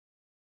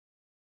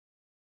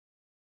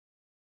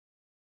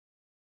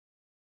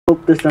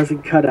hope this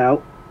doesn't cut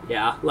out.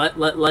 Yeah,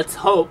 let's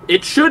hope.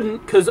 It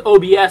shouldn't, because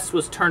OBS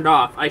was turned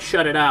off. I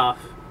shut it off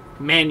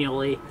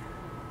manually.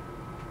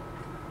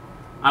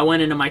 I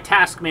went into my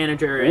task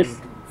manager and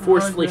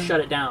forcefully shut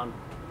it down.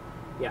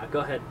 Yeah, go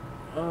ahead.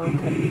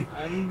 Okay.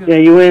 Yeah,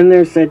 you went in there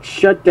and said,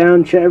 shut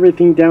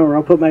everything down, or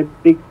I'll put my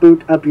big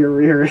boot up your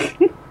rear.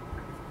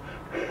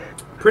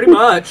 Pretty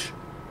much.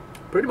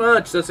 Pretty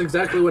much. That's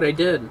exactly what I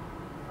did.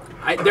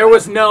 There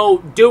was no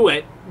do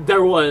it.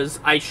 There was,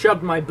 I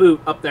shoved my boot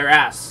up their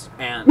ass,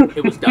 and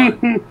it was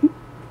done.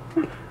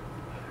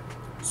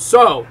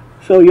 So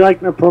you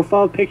like my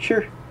profile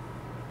picture?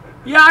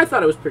 Yeah, I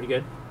thought it was pretty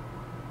good.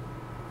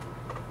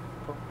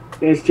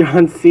 It's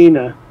John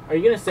Cena. Are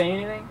you going to say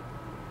anything?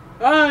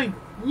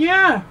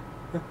 Yeah.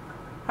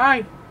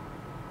 Hi.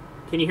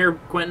 Can you hear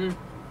Quentin?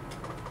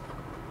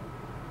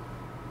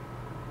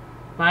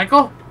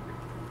 Michael?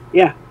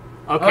 Yeah.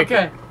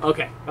 Okay.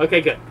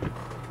 Okay, good.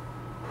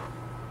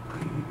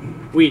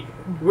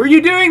 Were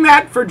you doing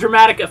that for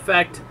dramatic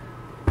effect?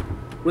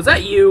 Was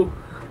that you?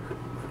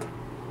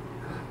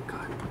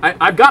 God.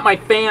 I've got my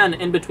fan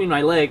in between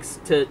my legs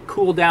to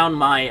cool down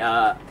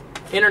my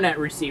internet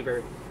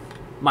receiver.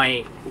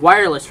 My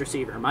wireless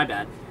receiver, my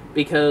bad.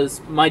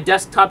 Because my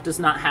desktop does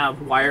not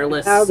have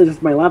wireless. Now this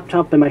is my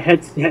laptop and my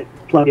headset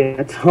plug in.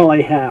 That's all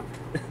I have.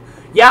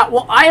 Yeah,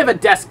 well, I have a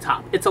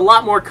desktop. It's a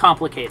lot more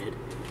complicated.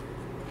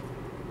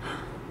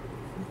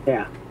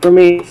 Yeah. For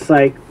me, it's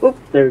like, oop,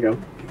 there we go.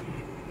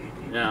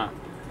 Yeah.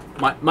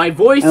 My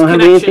voice I don't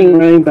connection... have anything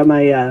running but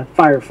my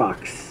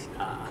Firefox.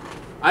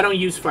 I don't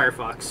use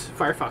Firefox.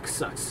 Firefox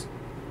sucks.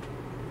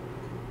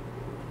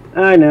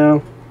 I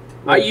know.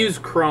 I use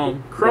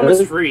Chrome. Chrome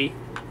is free.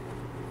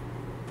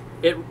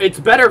 It's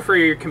better for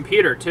your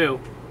computer, too.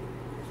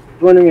 I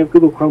was wondering if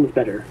Google Chrome is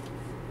better.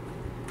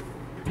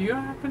 Do you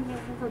happen to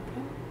have a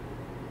pen?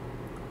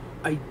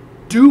 I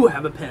do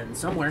have a pen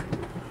somewhere.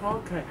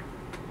 Okay.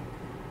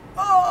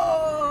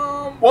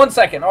 1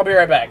 second. I'll be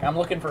right back. I'm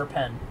looking for a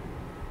pen.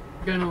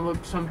 Gonna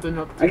look something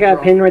up. I got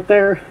a pen right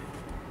there.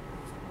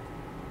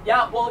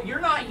 Yeah, well, you're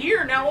not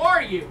here now,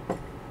 are you?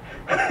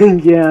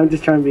 Yeah, I'm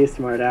just trying to be a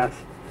smart ass.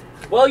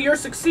 Well, you're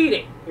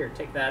succeeding. Here,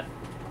 take that.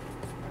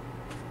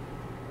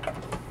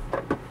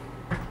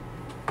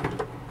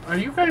 Are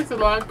you guys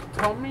allowed to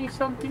tell me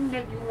something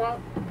that you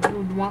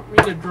would want me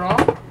to draw?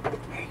 There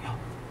you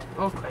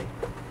go. Okay.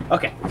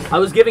 Okay. I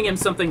was giving him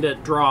something to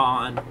draw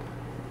on.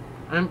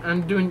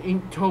 I'm doing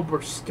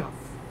Inktober stuff.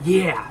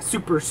 Yeah,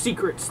 super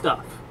secret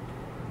stuff.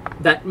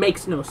 That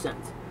makes no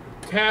sense.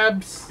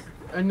 Tabs,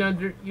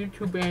 another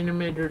YouTube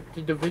animator,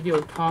 did a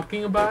video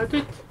talking about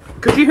it.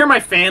 Could you hear my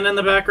fan in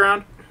the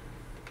background?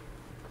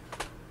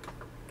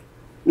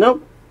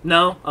 Nope.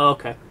 No? Oh,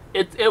 okay.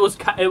 It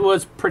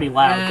was pretty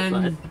loud,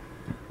 but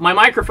my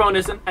microphone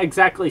isn't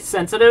exactly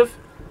sensitive.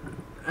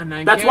 And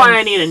that's why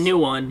I need a new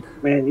one.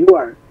 Man, you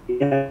are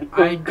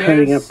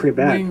cutting up pretty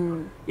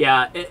bad.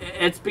 Yeah,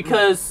 it's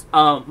because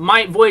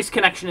my voice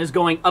connection is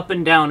going up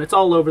and down. It's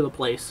all over the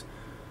place.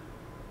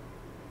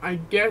 I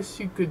guess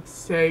you could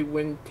say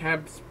when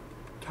Tabs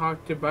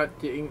talked about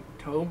the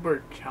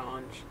Inktober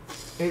challenge,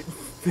 it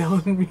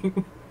filled me.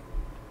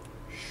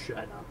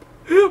 Shut up.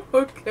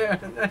 Okay,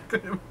 I'm not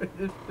gonna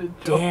finish the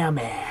joke. Damn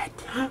it.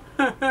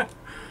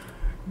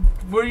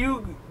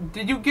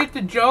 Did you get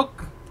the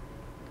joke?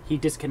 He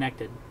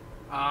disconnected.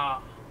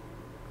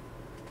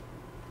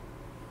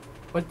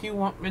 What do you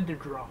want me to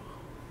draw?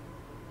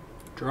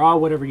 Draw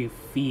whatever you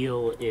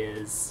feel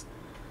is...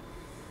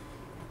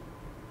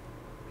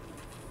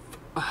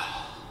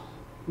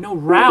 No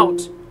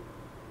route.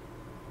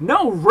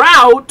 No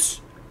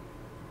route?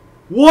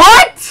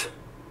 What?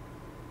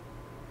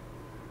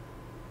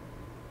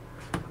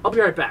 I'll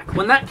be right back.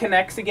 When that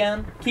connects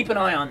again, keep an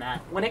eye on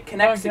that. When it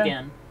connects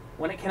again,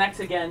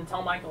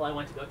 tell Michael I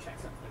went to go check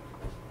something.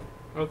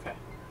 Okay.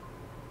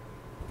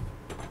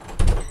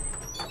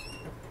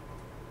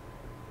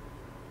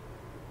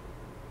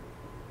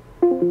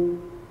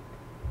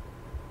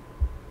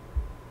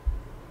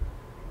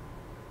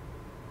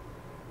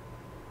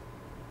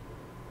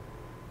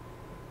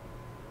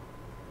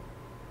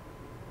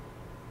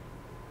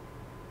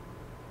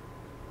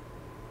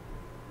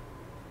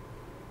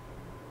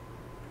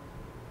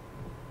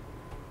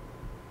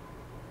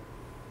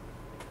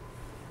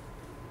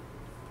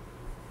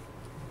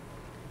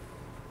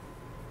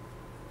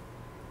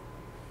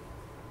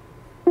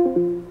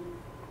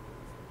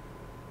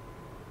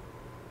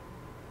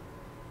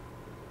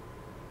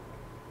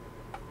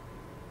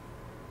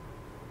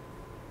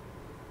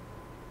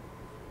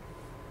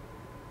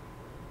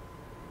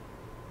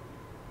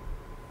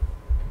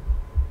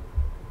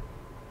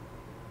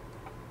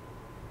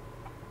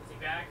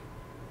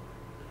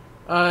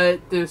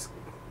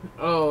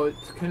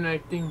 It's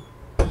connecting.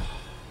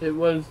 It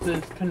was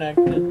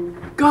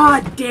disconnected.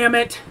 God damn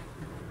it!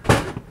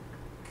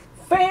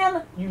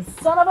 Fan, you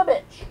son of a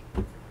bitch!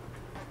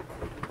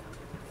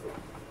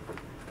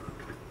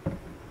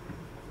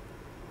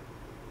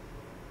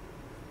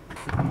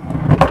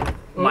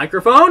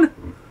 Microphone?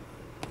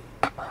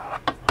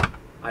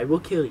 I will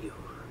kill you.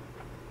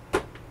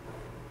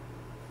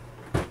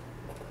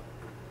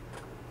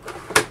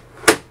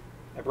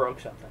 broke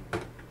something.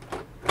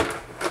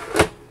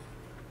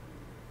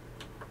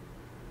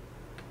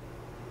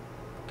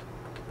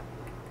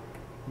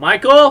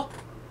 Michael?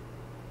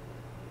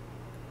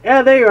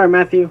 Yeah, there you are,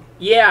 Matthew.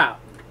 Yeah,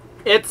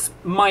 it's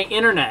my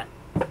internet.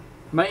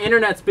 My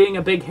internet's being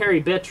a big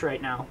hairy bitch right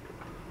now.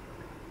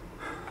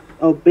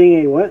 Oh,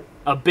 being a what?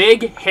 A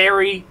big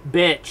hairy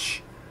bitch.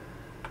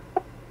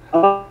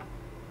 You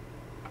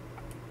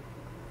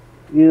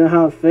know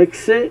how to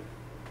fix it?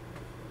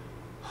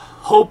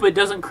 Hope it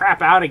doesn't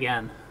crap out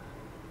again.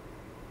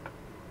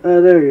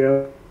 There you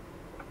go.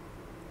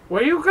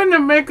 Were you gonna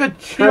make a How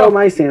chill? am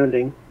I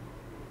sounding?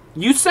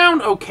 You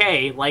sound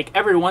okay. Like,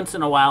 every once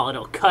in a while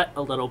it'll cut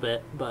a little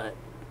bit, but...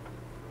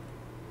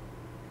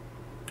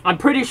 I'm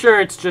pretty sure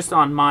it's just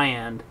on my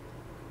end.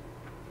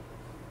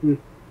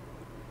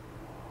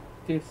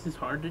 This is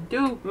hard to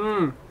do.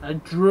 Hmm. I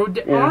drew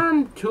the Yeah.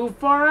 arm too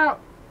far out.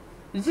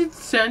 Is it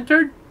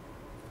centered?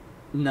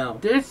 No.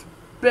 This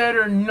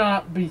better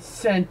not be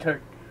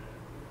centered.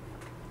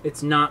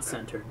 It's not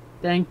centered.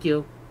 Thank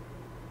you.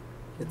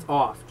 It's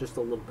off just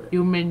a little bit.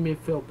 You made me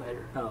feel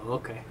better. Oh,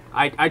 okay.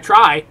 I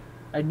try.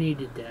 I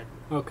needed that.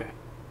 Okay.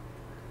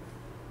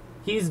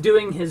 He's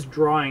doing his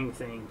drawing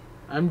thing.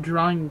 I'm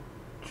drawing.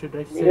 Should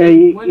I say? Yeah,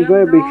 you what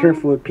gotta I'm be drawing?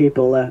 careful with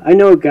people. I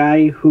know a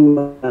guy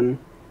who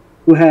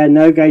had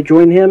another guy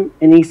join him,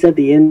 and he said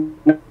the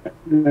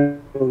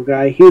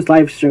guy, he was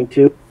live streaming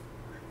too,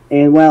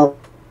 and well,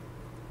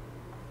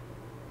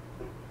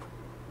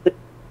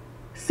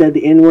 said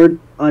the N-word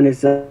on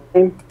his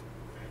name,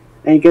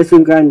 and guess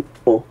who got in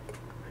trouble?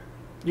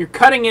 You're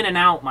cutting in and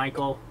out,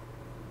 Michael.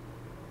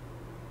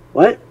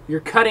 What?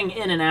 You're cutting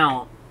in and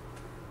out.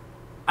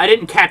 I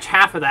didn't catch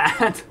half of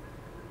that.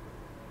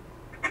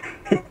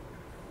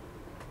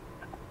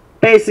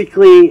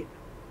 Basically,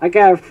 I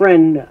got a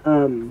friend,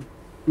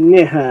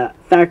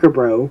 Thacker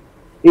Bro.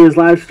 He was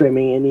live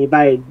streaming, and he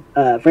invited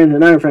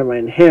another friend of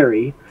mine,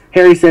 Harry.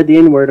 Harry said the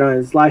N-word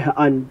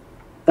on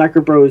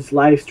Thacker Bro's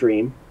live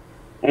stream,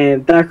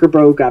 and Thacker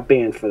Bro got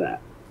banned for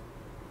that.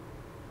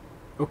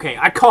 Okay,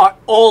 I caught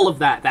all of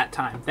that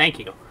time. Thank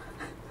you.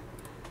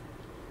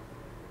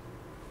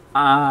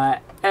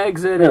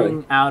 Exiting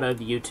Really? out of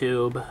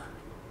YouTube.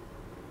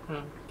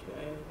 Okay.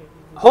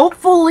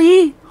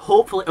 Hopefully,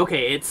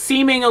 okay, it's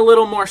seeming a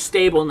little more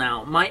stable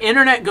now. My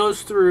internet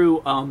goes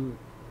through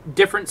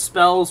different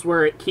spells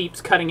where it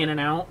keeps cutting in and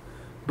out,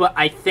 but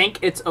I think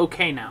it's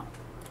okay now.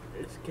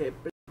 Escape.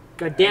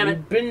 God damn it.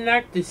 I've been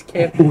like this,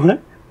 Cap.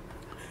 What?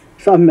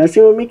 Stop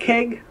messing with me,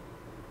 Keg?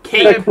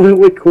 Cape. Like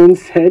with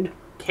Queen's head?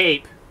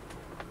 Cape.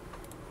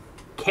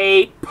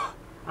 Cape.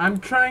 I'm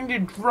trying to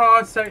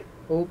draw.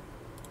 Oh,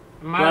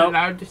 am I Well-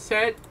 allowed to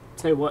say it?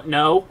 Say what?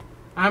 No.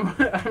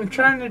 I'm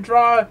trying to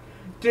draw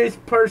this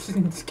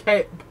person's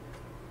cape.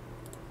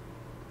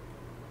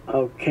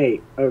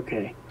 Okay,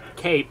 okay.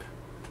 Cape.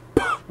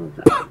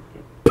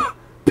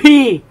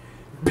 P.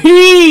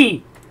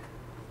 P.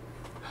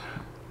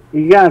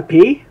 You got a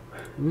pee?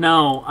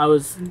 No, I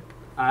was.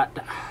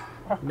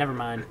 Never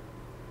mind.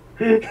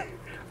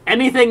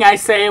 Anything I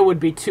say would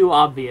be too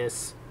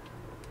obvious.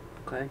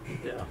 Okay.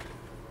 Yeah.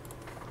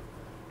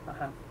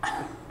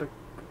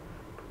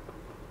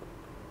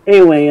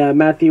 Anyway,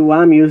 Matthew, what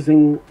I'm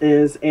using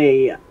is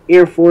a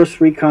Air Force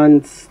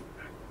Recon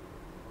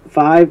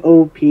 5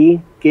 OP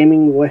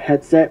gaming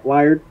headset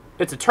wired.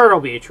 It's a Turtle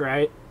Beach,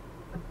 right?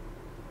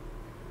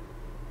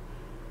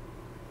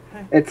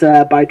 It's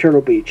by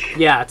Turtle Beach.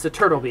 Yeah, it's a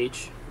Turtle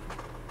Beach.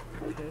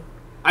 Okay.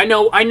 I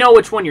know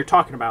which one you're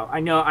talking about.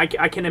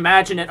 I can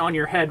imagine it on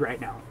your head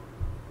right now.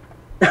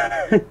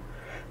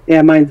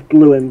 Yeah, mine's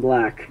blue and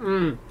black.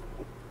 Mm.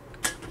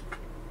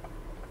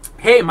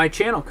 Hey, my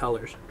channel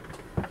colors.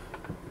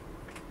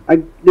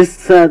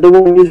 The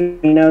one I'm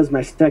using right now is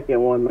my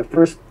second one. My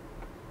first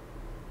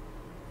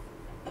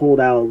pulled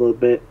out a little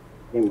bit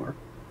anymore.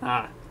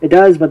 Ah. It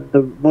does, but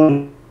the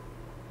volume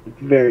is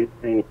very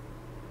tiny.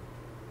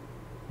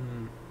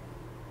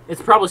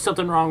 It's probably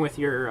something wrong with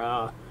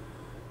your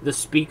the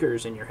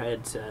speakers in your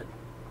headset.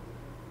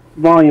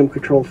 Volume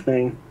control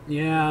thing.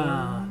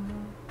 Yeah.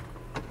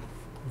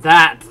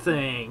 That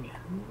thing.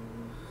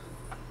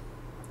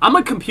 I'm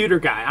a computer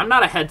guy. I'm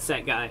not a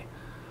headset guy.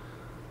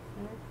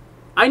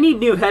 I need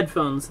new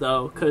headphones,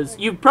 though, because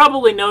you've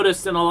probably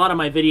noticed in a lot of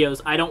my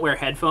videos I don't wear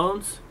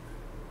headphones.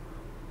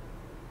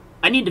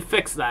 I need to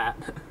fix that.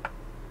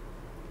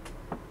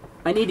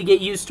 I need to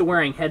get used to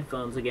wearing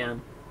headphones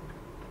again.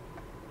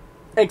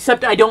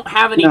 Except I don't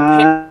have any.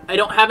 I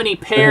don't have any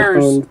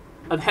pairs Headphones.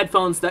 of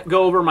headphones that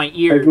go over my It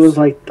ears. was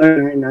like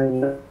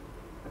 $39.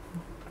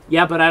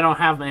 Yeah, but I don't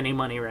have any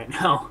money right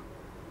now.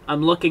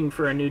 I'm looking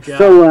for a new job.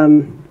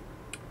 So,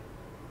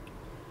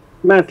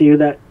 Matthew,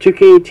 that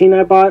 2K18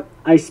 I bought,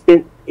 I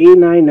spent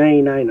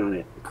 $89.99 on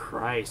it.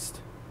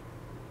 Christ.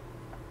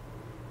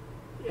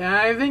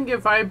 Yeah, I think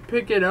if I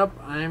pick it up,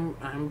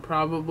 I'm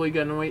probably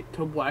gonna wait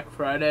till Black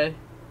Friday.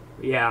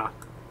 Yeah.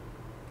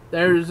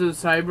 There's a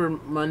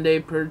Cyber Monday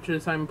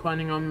purchase I'm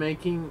planning on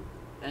making,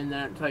 and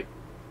that's like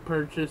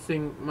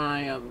purchasing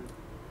my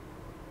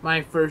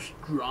my first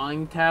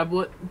drawing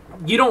tablet.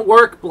 You don't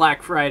work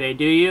Black Friday,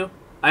 do you?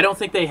 I don't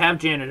think they have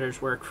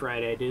janitors work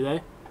Friday, do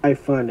they?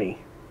 Funny.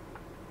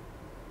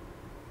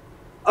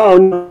 Oh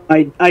no,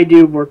 I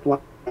do work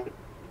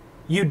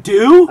You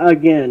do?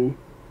 again.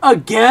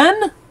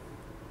 Again?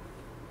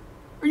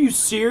 Are you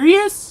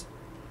serious?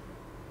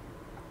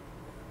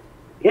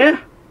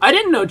 Yeah. I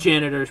didn't know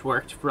janitors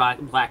worked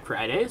Black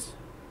Fridays.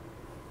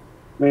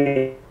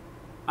 Man.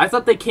 I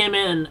thought they came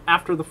in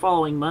after the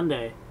following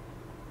Monday.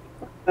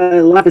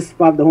 Lapis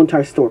Bob the whole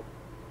entire store.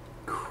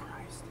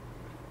 Christ.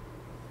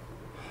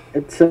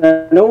 It's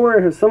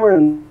somewhere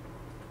in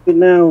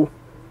now.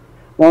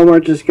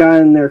 Walmart just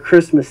gotten their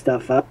Christmas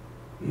stuff up.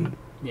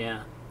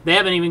 Yeah. They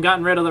haven't even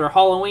gotten rid of their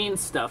Halloween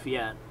stuff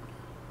yet.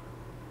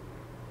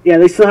 Yeah,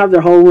 they still have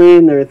their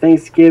Halloween, their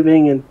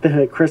Thanksgiving,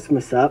 and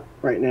Christmas up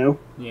right now.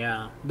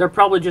 Yeah. They're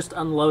probably just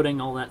unloading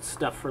all that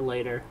stuff for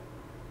later.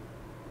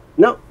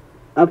 Nope.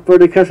 Up for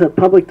the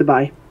public to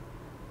buy.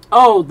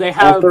 Oh, they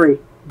have... All three.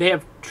 They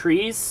have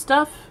trees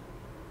stuff?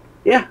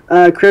 Yeah.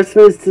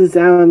 Christmas is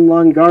out in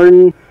Lawn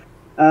Garden.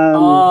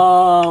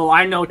 Oh,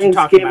 I know what you're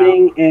talking about.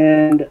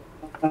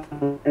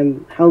 Thanksgiving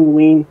and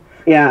Halloween.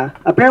 Yeah.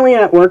 Apparently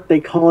at work they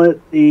call it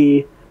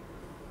the...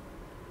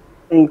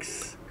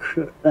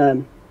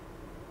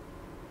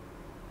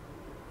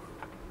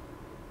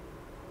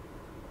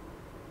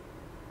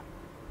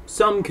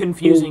 Some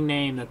confusing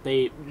name that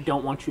they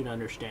don't want you to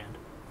understand.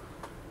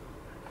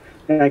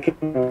 I can't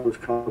remember what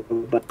it's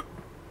called, but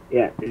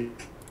yeah,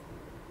 it's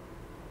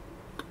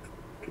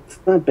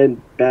not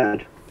been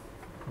bad.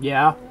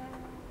 Yeah.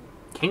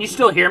 Can you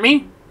still hear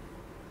me?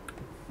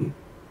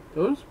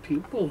 Those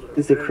people are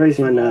It's a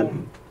crazy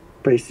one.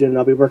 Pretty soon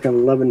I'll be working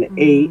 11 to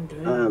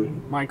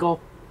 8. Michael?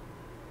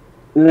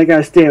 Then I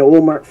gotta stay at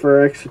Walmart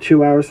for an extra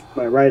 2 hours for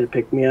my ride to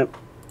pick me up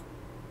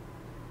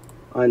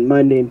on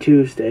Monday and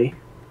Tuesday.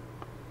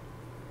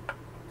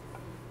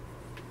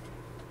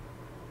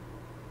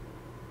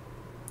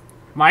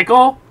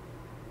 Michael?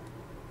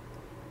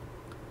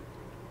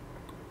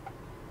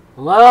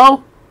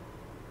 Hello?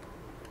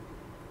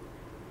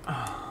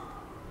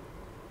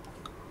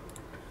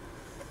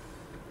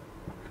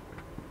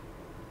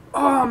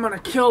 Oh, I'm gonna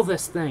kill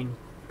this thing.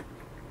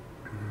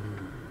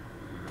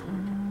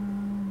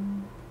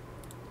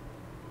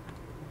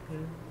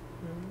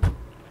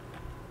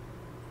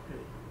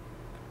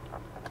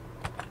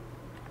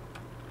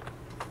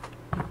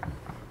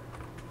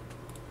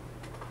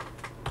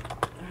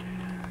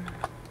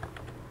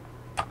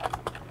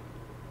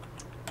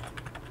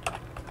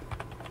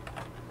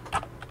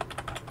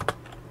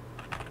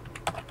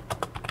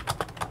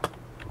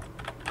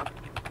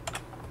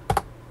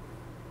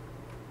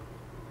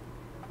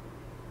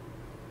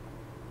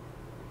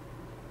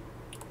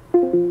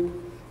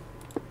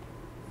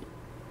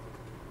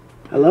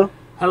 Hello?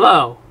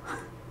 Hello.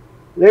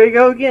 There you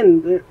go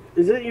again.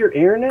 Is it your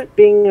internet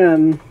being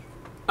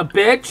A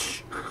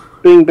bitch?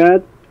 being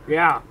bad?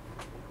 Yeah.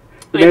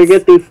 You gotta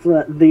get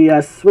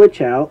the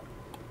switch out.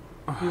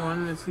 You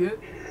want to see it?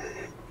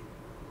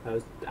 That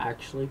was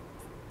actually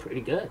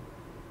pretty good.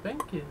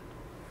 Thank you.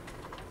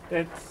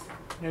 That's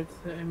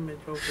the image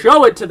over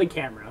Show it to the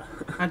camera.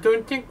 I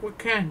don't think we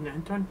can. I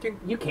don't think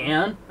You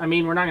can. I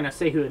mean, we're not gonna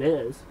say who it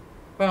is.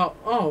 Well,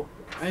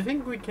 I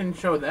think we can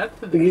show that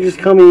to the You can just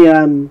camera.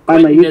 call me by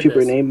my Quentin did YouTuber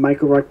this. name,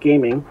 Michael Rock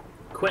Gaming.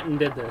 Quentin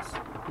did this.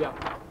 Yeah.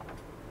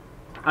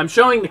 I'm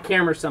showing the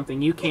camera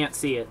something. You can't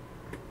see it.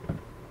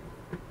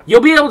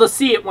 You'll be able to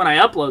see it when I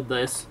upload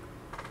this.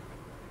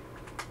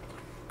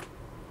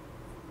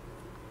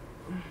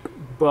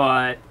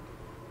 But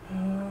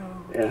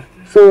Yeah.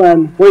 So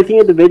what do you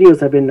think of the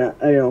videos I've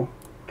been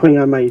putting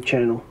on my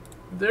channel?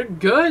 They're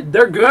good.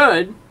 they're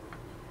good.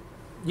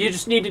 You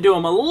just need to do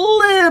them a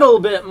little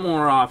bit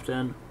more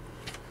often.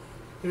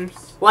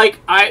 There's Like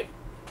I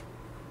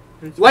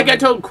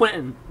told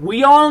Quentin,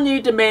 we all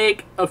need to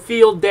make a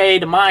field day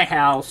to my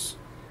house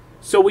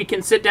so we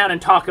can sit down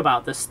and talk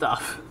about this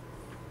stuff.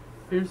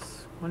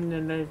 Here's one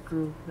that I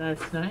drew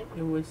last night.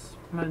 It was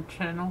my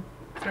channel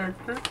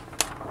character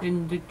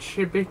in the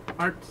Chibi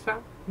art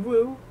style.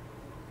 Woo.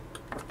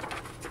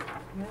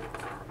 Yeah.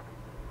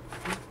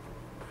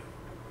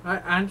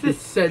 I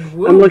just said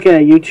woo. I'm looking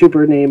at a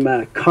YouTuber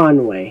named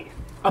Conway.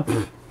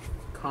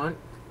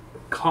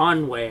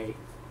 Conway.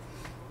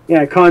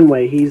 Yeah,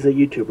 Conway. He's a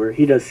YouTuber.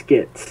 He does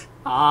skits.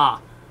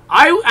 Ah.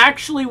 I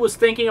actually was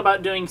thinking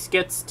about doing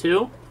skits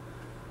too.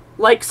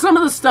 Like some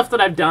of the stuff that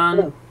I've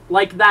done,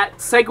 like that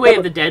Segway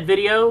of the Dead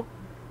video,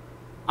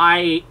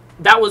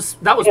 that was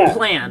Yeah.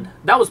 planned.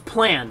 That was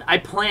planned. I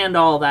planned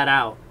all that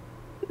out.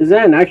 Is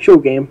that an actual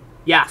game?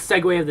 Yeah,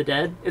 Segway of the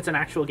Dead. It's an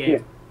actual game. Yeah.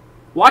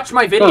 Watch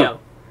my video. Huh.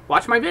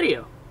 Watch my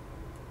video.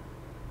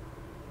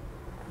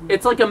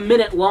 It's like a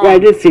minute long. Yeah, I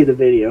did see the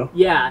video.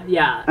 Yeah,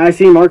 yeah. I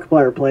see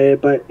Markiplier play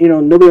it, but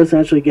nobody else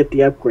actually get the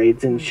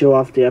upgrades and show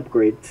off the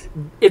upgrades.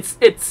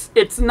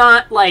 It's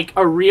not like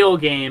a real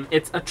game.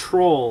 It's a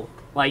troll.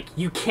 Like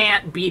you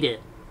can't beat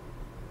it.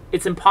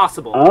 It's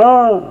impossible.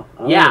 Oh.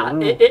 Yeah,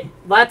 oh.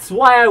 that's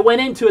why I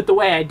went into it the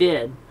way I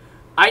did.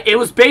 It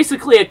was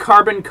basically a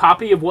carbon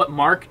copy of what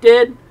Mark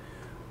did,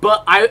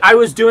 but I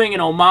was doing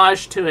an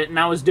homage to it, and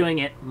I was doing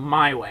it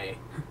my way.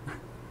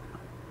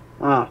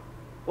 Ah,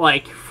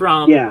 Like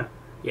from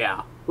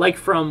yeah. like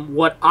from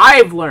what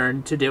I've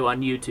learned to do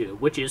on YouTube,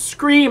 which is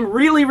scream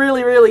really,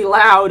 really, really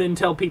loud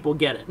until people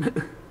get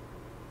it.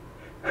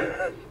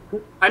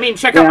 I mean,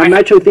 check Yeah, out I'm my.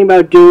 actually thinking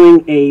about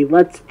doing a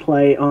Let's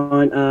Play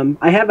on,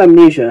 I have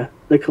Amnesia,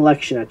 the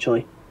collection,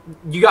 actually.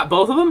 You got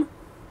both of them?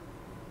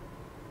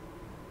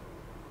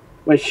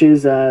 Which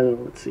is,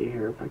 let's see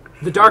here. If I can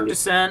The Dark find it.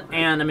 Descent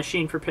and A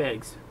Machine for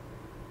Pigs.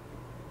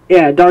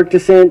 Yeah, Dark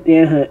Descent,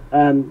 yeah,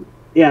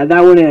 yeah,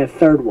 that one and a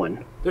third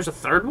one. There's a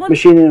third one?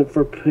 Machine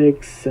for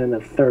Pigs and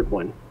a third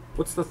one.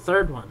 What's the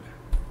third one?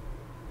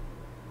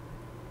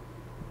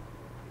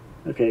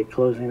 Okay,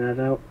 closing that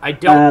out. I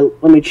don't.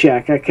 Let me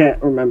check. I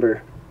can't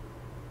remember.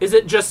 Is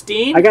it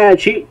Justine? I got a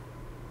cheat.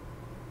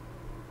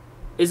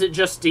 Is it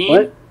Justine?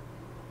 What?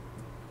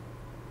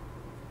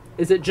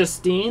 Is it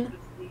Justine?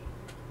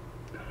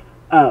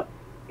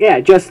 Yeah,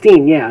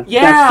 Justine. Yeah. That's the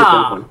third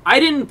Yeah! one. I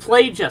didn't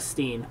play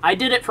Justine. I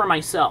did it for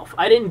myself.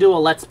 I didn't do a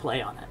Let's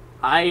Play on it.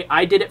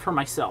 I did it for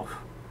myself.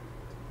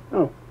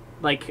 Oh.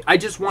 Like, I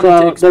just wanted to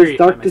So experience there's it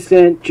Dark by myself.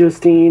 Descent,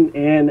 Justine,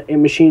 and a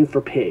Machine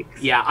for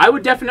Pigs. Yeah, I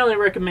would definitely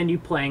recommend you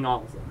playing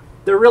all of them.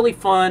 They're really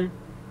fun.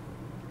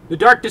 The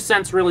Dark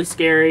Descent's really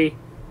scary.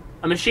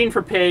 A Machine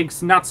for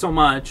Pigs, not so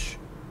much.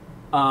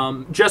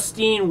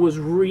 Justine was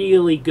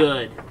really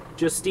good.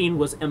 Justine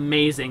was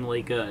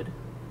amazingly good.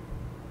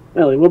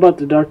 Really? What about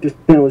the Dark Descent?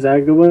 Was that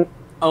a good one?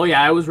 Oh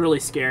yeah, it was really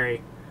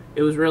scary.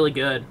 It was really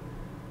good.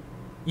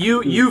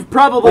 You've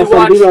probably Also, I'm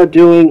watched. thinking about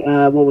doing,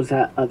 what was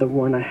that other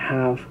one I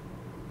have?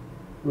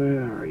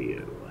 Where are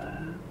you?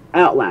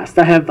 Outlast.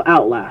 I have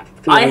Outlast.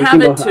 I was have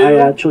thinking it about- too. I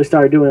actually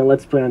started doing a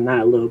Let's Play on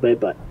that a little bit,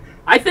 but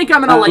I think I'm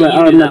gonna let you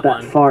I'm do not that that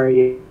one. far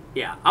yet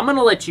Yeah, I'm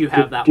gonna let you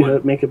have that to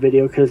one. make a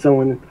video because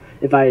someone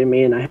invited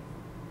me and I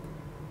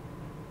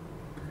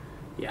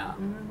Yeah,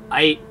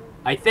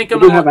 I think I'm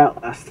do gonna. have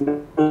Outlast.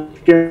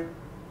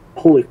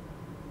 Holy.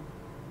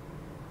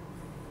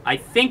 I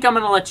think I'm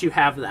gonna let you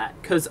have that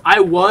because I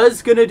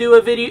was gonna do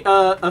a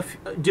video,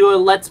 do a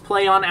Let's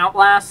Play on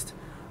Outlast,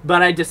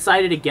 but I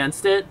decided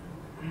against it.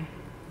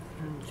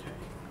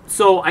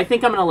 So I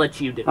think I'm gonna let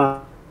you do it.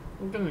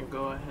 I'm gonna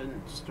go ahead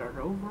and start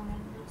over on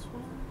this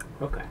one.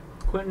 Okay,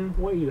 Quentin,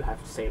 what do you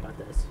have to say about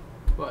this?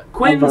 What?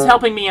 Quentin's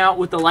helping me out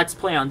with the Let's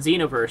Play on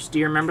Xenoverse. Do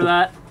you remember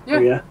that?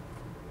 Yeah.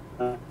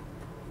 Yeah.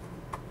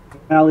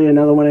 Allie,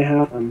 another one I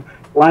have.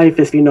 Life,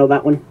 if you know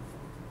that one.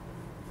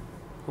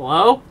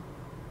 Hello?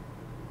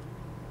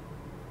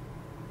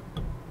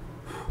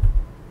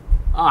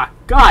 Ah,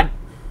 God!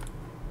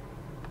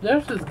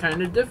 This is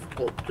kind of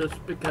difficult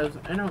just because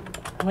I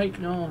don't quite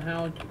know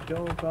how to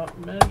go about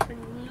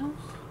measuring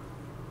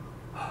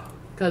this.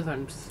 Because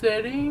I'm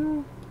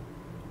sitting.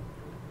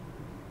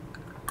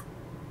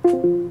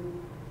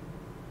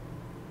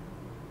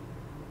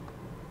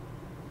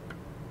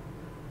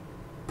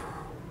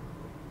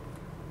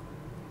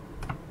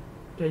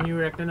 Can you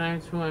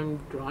recognize who I'm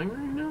drawing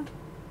right now?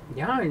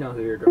 Yeah, I know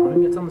who you're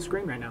drawing. It's on the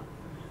screen right now.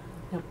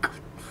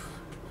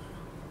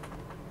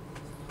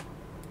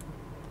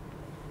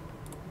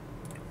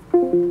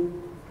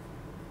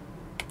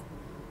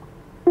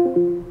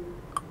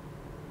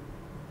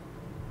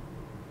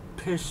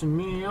 Pissing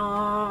me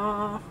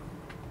off.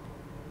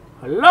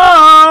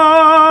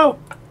 Hello?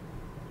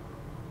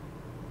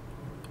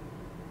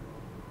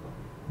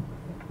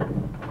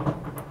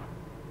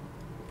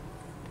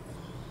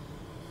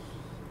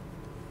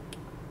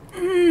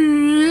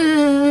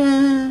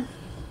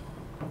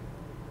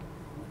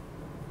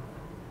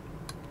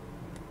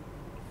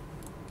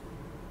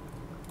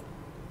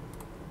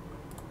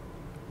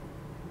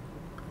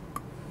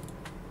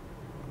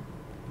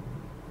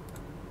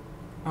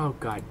 Oh,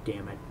 God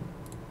damn it.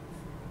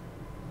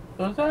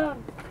 Does that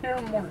appear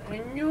more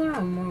angular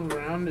or more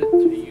rounded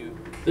to you?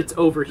 It's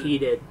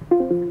overheated.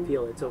 I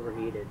feel it's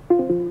overheated.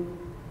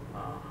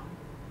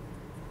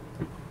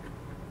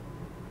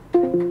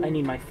 I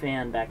need my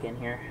fan back in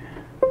here.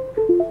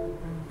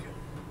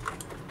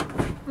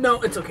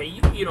 No, it's okay.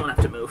 You don't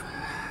have to move.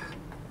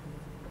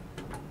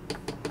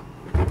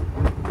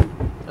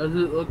 Does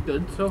it look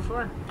good so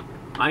far?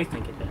 I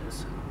think it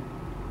is.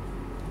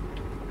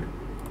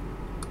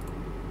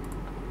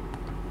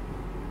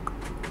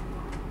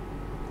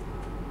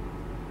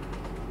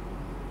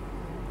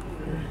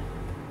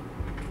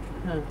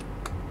 Huh.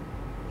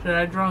 Should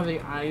I draw the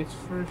eyes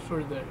first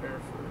or the hair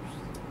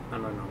first? I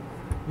don't know.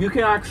 You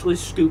can actually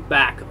scoot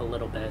back a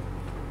little bit.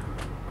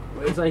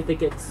 Because I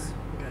think it's...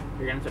 Okay.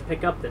 You're going to have to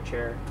pick up the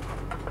chair.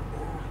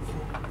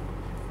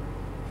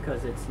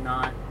 Because it's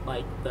not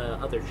like the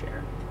other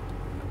chair.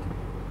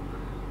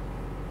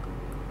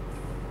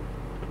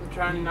 I'm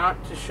trying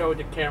not to show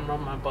the camera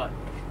my butt.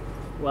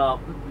 Well,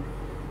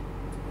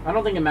 I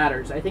don't think it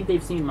matters. I think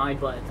they've seen my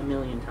butt a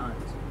million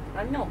times.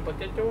 I know, but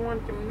they don't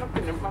want them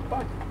looking at my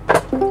butt.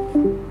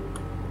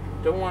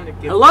 Don't want to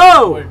give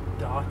Hello? weird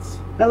dots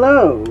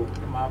Hello.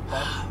 in my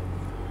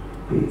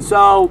butt.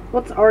 So,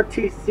 What's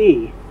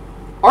RTC?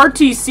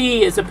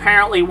 RTC is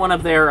apparently one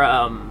of their,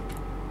 I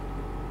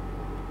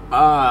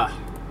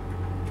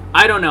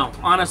don't know.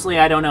 Honestly,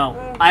 I don't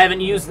know. I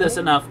haven't used this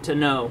enough to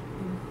know.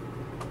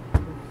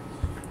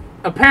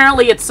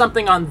 apparently it's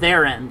something on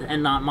their end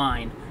and not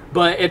mine.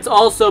 But it's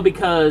also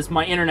because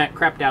my internet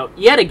crapped out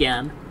yet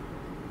again.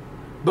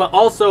 But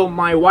also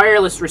my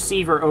wireless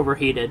receiver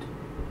overheated.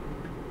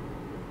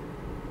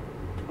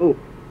 Oh.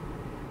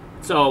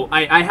 So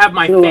I have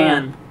my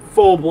fan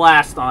full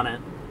blast on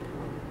it.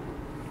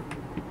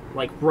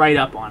 Like right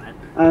up on it.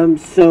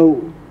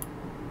 So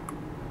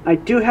I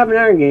do have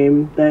another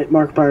game that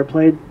Markiplier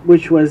played,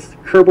 which was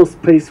Kerbal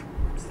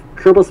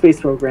Space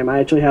Program. I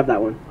actually have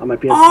that one on my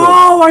PS4.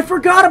 Oh, I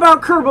forgot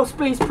about Kerbal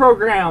Space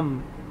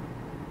Program.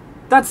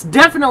 That's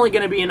definitely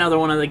going to be another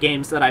one of the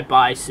games that I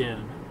buy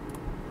soon.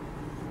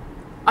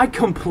 I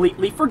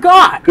completely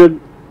forgot. Good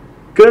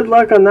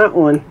luck on that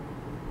one.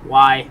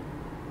 Why?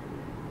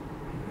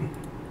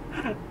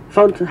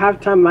 Half the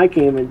time I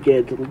can't even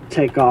get it to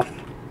take off.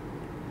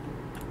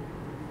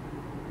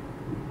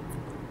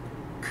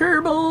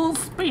 Kerbal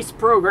Space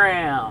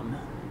Program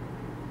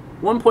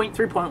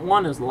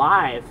 1.3.1 is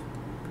live.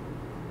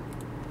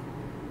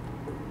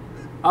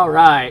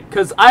 Alright,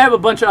 because I have a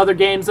bunch of other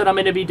games that I'm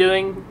going to be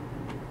doing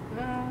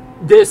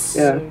this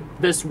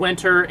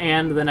winter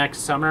and the next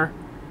summer,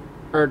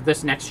 or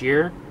this next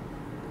year.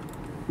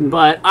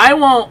 But I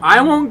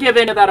won't give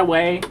any of that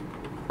away.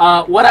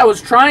 What I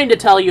was trying to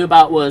tell you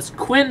about was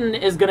Quentin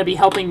is going to be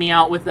helping me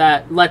out with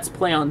that Let's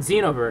Play on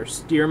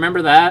Xenoverse. Do you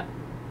remember that?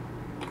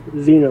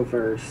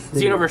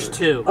 Xenoverse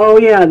 2. Oh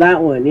yeah,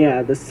 that one.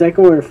 Yeah, the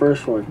second one or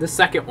first one? The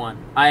second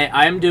one.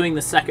 I am doing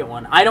the second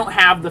one. I don't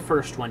have the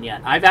first one yet.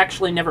 I've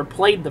actually never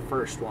played the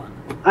first one.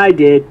 I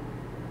did.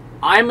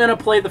 I'm gonna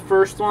play the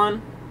first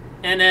one,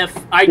 and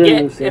if I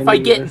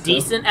get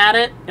decent at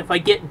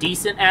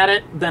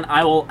it, then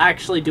I will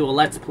actually do a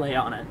Let's Play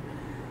on it.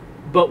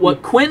 But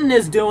what Quentin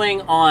is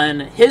doing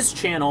on his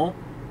channel,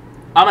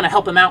 I'm gonna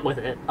help him out with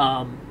it.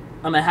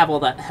 I'm gonna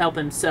help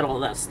him set all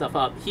that stuff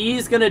up.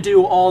 He's gonna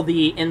do all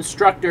the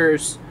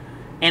instructors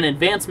and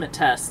advancement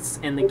tests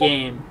in the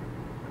game,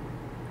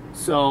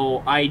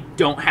 so I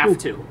don't have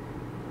to.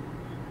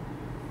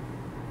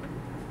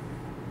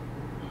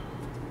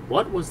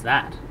 What was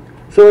that?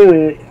 So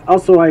anyway,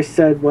 also I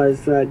said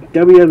was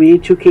WWE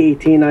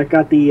 2K18. I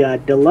got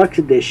the deluxe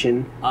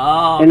edition,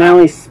 and I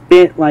only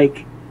spent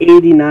like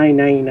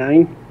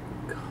 $89.99.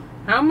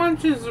 How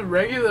much is the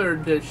regular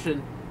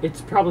edition?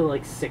 It's probably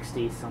like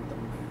 60 something.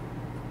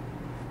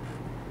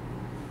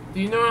 Do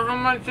you know how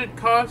much it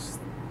costs,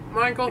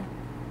 Michael?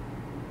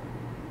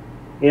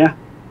 Yeah.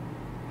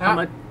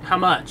 How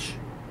much?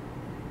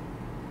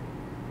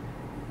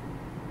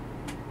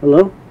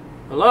 Hello?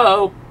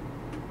 Hello?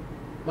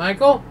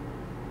 Michael?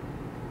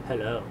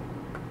 Hello.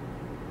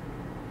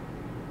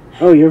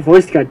 Oh, your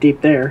voice got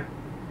deep there.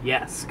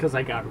 Yes, because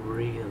I got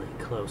really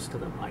close to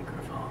the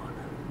microphone.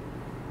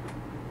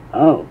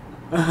 Oh.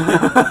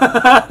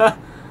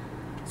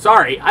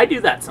 Sorry, I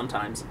do that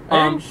sometimes.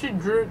 I think she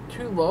drew it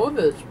too low at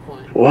this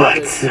point.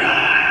 What?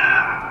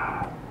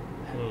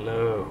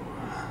 Hello.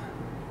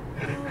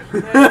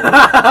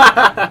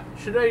 Okay.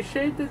 Should I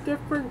shade the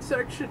different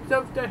sections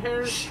of the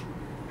hair?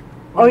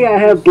 Oh yeah, I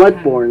have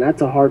Bloodborne.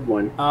 That's a hard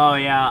one. Oh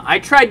yeah, I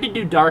tried to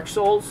do Dark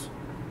Souls.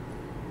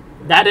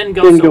 That didn't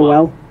go so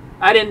well.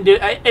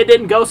 It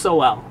didn't go so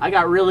well. I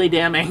got really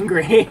damn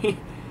angry.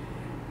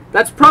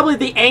 That's probably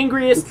the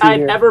angriest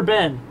I've ever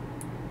been.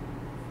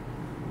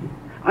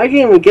 I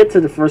can't even get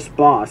to the first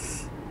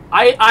boss.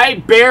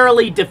 I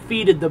barely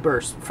defeated the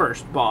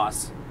first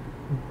boss.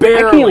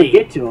 Barely. I can't even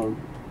get to him.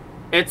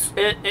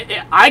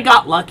 I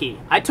got lucky.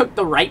 I took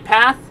the right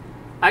path.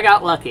 I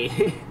got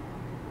lucky.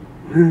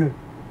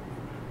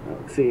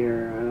 Let's see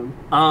here.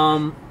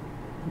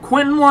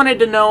 Quentin wanted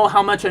to know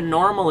how much a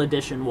normal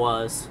edition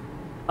was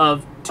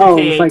of 2K18. Oh,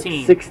 it's like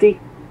 60?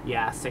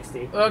 Yeah,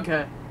 60.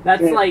 Okay.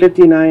 That's like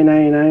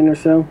 $59.99 or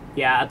so.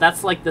 Yeah,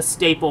 that's like the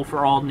staple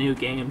for all new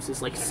games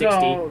is like 60.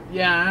 So,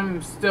 yeah,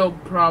 I'm still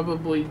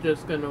probably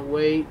just gonna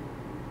wait.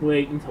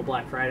 Wait until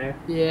Black Friday.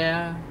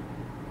 Yeah.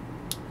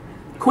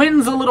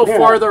 Quentin's a little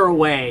farther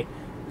away,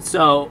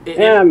 so...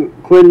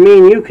 Quinn, me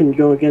and you can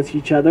go against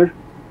each other.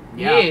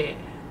 Yeah.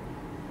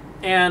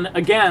 And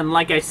again,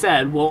 like I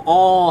said, we'll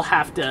all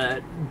have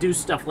to do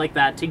stuff like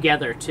that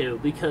together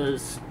too,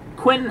 because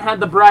Quentin had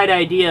the bright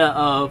idea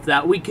of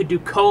that we could do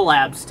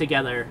collabs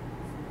together.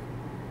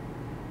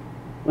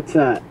 What's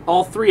that?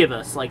 All three of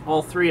us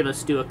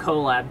do a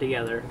collab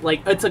together.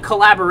 Like, it's a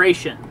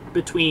collaboration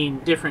between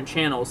different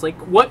channels. Like,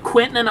 what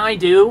Quentin and I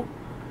do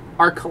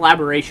are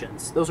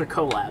collaborations. Those are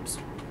collabs.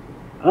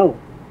 Oh.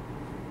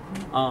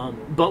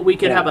 But we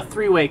could have a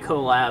three-way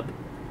collab.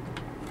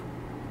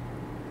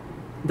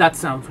 That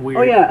sounds weird.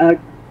 Oh, yeah,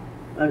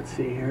 let's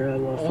see here.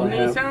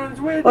 Sounds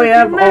weird. Oh, yeah, I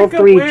have all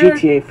three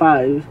GTA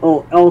 5s.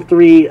 Oh, all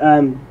three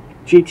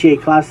GTA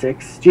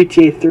classics.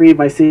 GTA 3,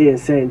 Vice City, and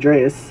San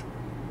Andreas.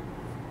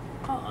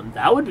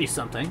 That would be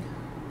something.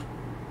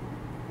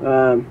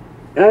 I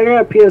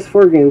got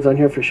PS4 games on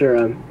here for sure.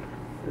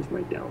 Where's my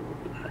download?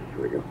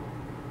 Here we go.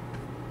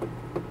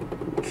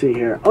 Let's see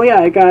here. Oh yeah,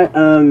 I got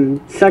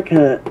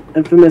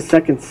Infamous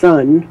Second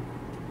Son.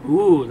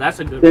 Ooh, that's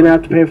a good one. Didn't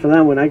have to pay for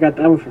that one. I got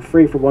that one for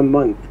free for 1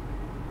 month.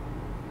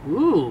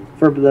 Ooh.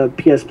 For the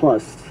PS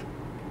Plus.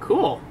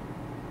 Cool.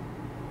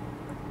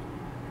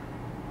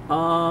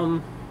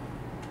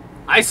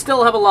 I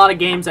still have a lot of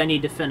games I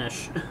need to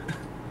finish.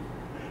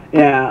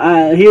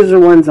 Yeah, here's the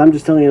ones, I'm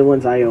just telling you the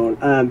ones I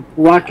own.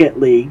 Rocket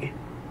League.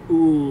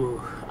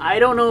 Ooh, I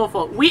don't know if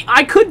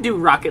I could do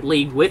Rocket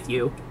League with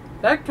you.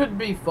 That could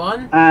be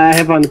fun. I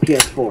have on the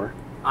PS4.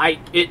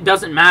 It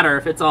doesn't matter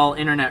if it's all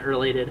internet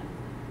related.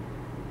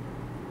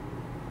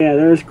 Yeah,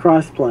 there's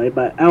crossplay,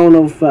 but I don't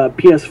know if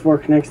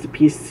PS4 connects to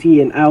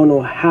PC, and I don't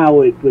know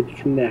how it would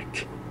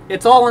connect.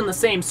 It's all in the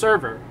same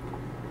server.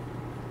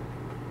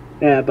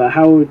 Yeah, but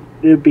how would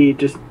it be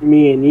just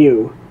me and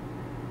you?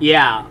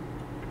 Yeah.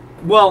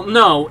 Well,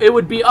 no, it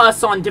would be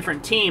us on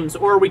different teams,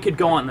 or we could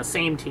go on the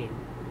same team.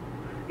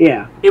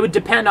 Yeah. It would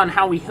depend on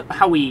how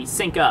we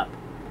sync up.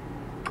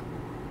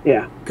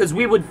 Yeah. Because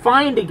we would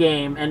find a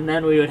game, and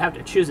then we would have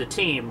to choose a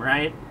team,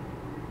 right?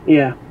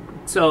 Yeah.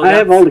 So I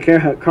have all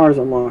the cars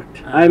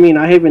unlocked. I mean,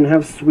 I even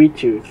have Sweet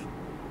Tooth.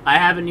 I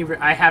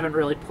haven't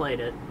really played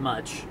it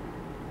much.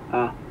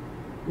 Ah.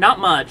 Not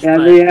much. Yeah,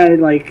 but they had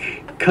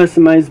like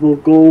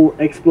customizable goal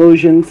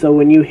explosion, so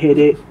when you hit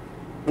it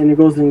and it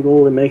goes in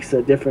goal, it makes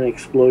a different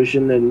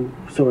explosion than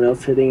someone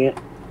else hitting it.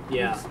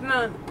 yeah. It's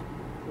not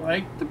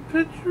like the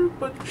picture,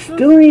 but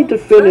Still need to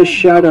finish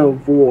Shadow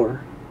of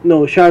War.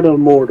 No, Shadow of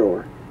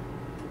Mordor.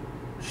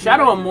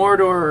 Shadow of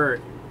Mordor,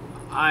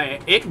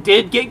 it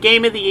did get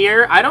Game of the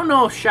Year. I don't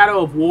know if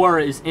Shadow of War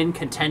is in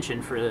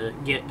contention for the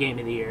Game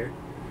of the Year.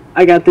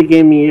 I got the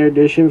Game of the Year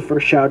edition for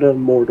Shadow of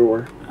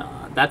Mordor.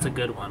 That's a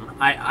good one.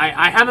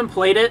 I haven't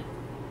played it,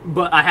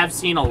 but I have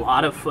seen a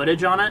lot of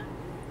footage on it,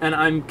 and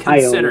I'm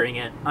considering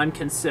it. I'm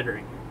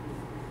considering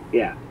it.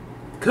 Yeah.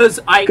 Because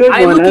I Good look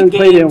one. I at haven't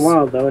played it in a games.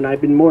 while though, and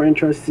I've been more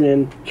interested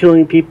in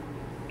killing people,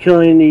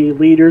 killing the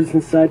leaders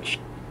and such.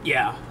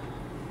 Yeah.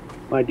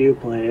 I do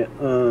play it.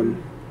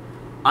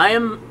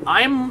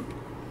 I'm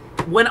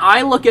when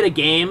I look at a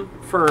game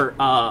for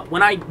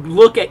when I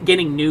look at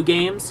getting new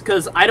games,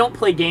 because I don't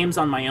play games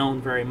on my own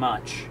very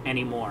much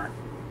anymore.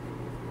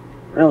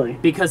 Really?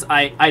 Because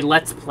I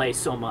let's play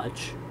so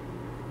much,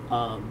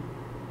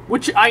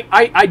 which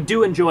I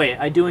do enjoy it.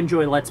 I do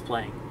enjoy let's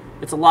playing.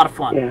 It's a lot of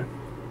fun. Yeah.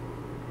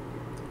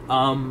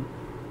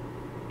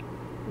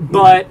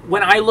 But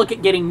when I look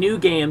at getting new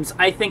games,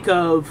 I think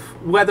of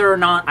whether or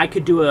not I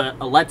could do a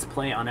let's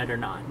play on it or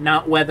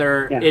not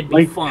whether it'd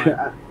be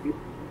fun.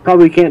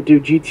 Probably can't do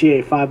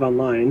GTA 5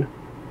 online.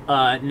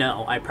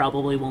 No, I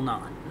probably will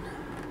not.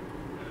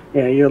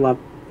 Yeah, you're I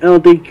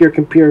don't think your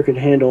computer could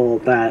handle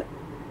that.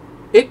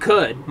 It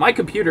could. My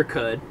computer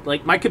could.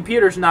 Like, my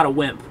computer's not a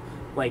wimp.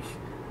 Like,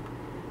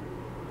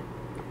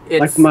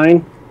 it's... Like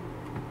mine?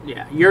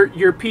 Yeah,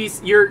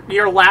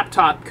 your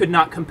laptop could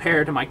not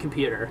compare to my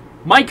computer.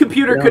 My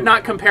computer could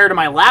not compare to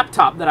my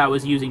laptop that I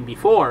was using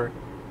before.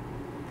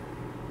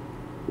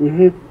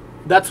 Mm-hmm.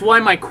 That's why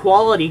my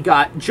quality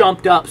got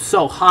jumped up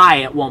so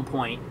high at one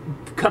point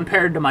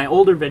compared to my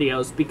older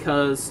videos,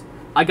 because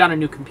I got a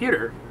new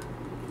computer.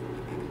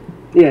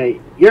 Yeah,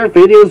 your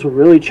videos were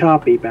really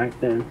choppy back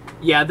then.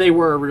 Yeah, they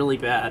were really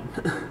bad.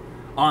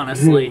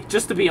 Honestly,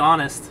 just to be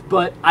honest.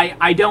 But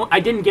I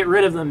didn't get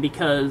rid of them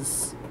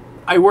because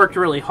I worked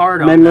really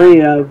hard on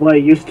memory of what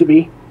it used to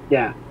be.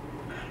 Yeah.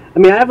 I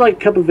mean, I have like a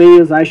couple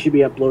videos I should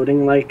be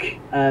uploading. Like,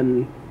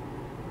 I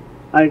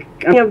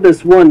have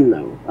this one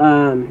though,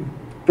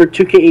 for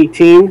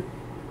 2K18,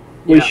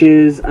 which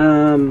is,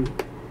 oh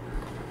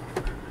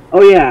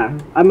yeah,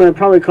 I'm gonna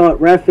probably call it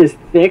Ref is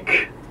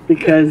Thick,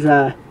 because,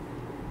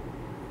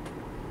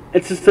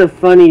 it's just a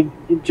funny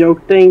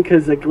joke thing,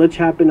 because a glitch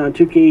happened on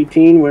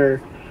 2K18 where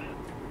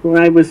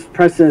when I was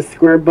pressing a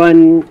square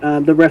button,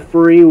 the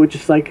referee would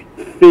just like,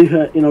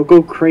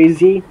 go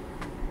crazy.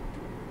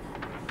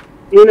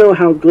 You know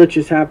how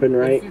glitches happen,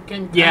 right?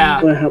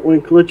 Yeah.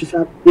 When glitches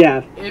happen,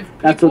 yeah,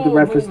 that's what the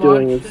ref was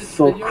doing. It's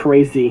so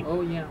crazy.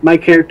 Oh, yeah. My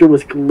character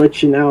was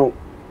glitching out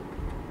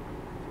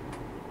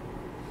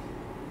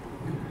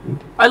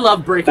I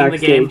love breaking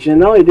backstage, the game.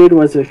 and all I did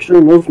was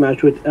Extreme Rules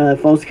match with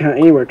False Count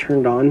Anywhere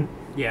turned on.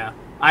 Yeah.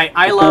 I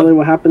That's love... probably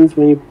what happens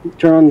when you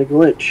turn on the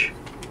glitch.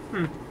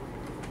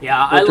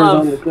 Yeah, It turns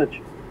on the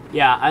glitch.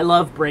 Yeah, I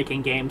love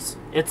breaking games.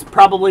 It's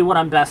probably what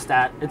I'm best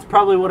at. It's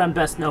probably what I'm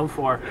best known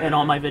for in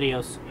all my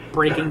videos.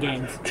 Breaking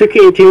games.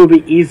 2K18 would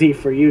be easy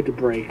for you to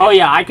break. Oh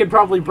yeah, I could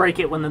probably break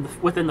it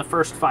within the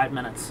first 5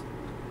 minutes.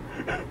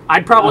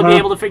 I'd probably be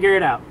able to figure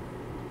it out.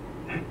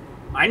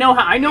 I know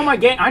my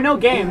game. I know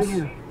games. Oh,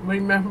 yeah.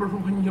 Remember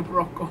when you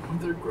broke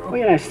Overgrowth? Oh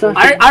yeah,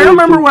 I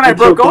remember when I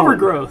broke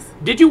Overgrowth.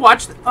 Did you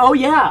watch? Oh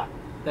yeah.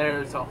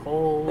 There's a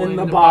hole In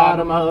the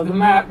bottom of the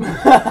map.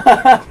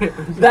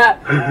 that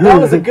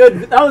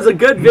was a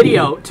good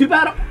video. Too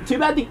bad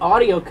the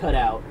audio cut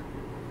out.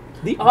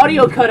 The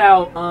audio cut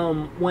out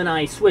when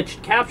I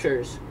switched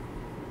captures.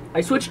 I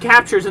switched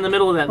captures in the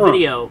middle of that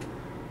video,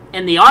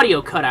 and the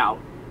audio cut out,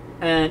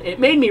 and it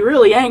made me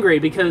really angry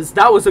because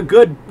that was a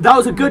good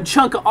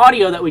chunk of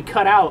audio that we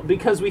cut out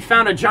because we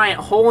found a giant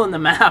hole in the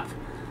map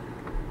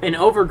in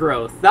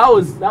Overgrowth. That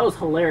was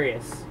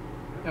hilarious.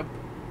 Yep.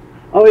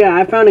 Oh yeah,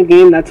 I found a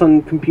game that's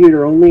on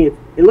computer only.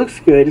 It looks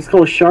good. It's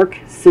called Shark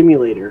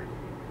Simulator.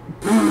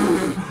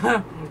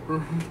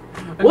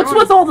 What's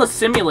with all the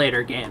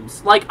simulator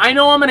games? Like, I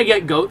know I'm gonna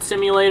get Goat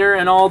Simulator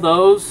and all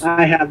those.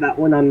 I have that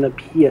one on the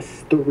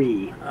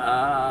PS3.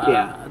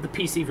 Yeah. The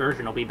PC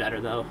version will be better,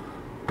 though.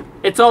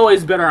 It's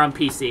always better on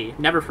PC.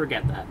 Never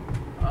forget that.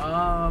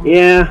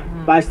 Yeah,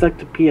 but I stuck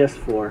to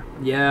PS4.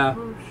 Yeah.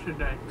 Who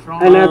should I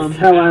try? And that's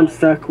how I'm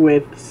stuck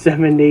with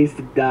 7 Days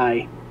to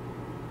Die.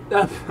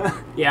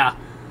 Yeah.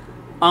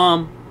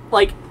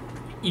 Like,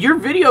 your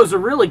videos are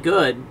really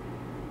good.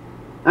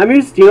 Do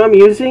you know what I'm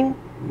using?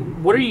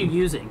 What are you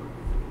using?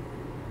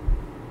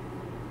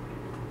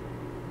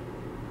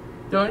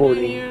 Don't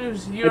Holding. you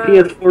use My your...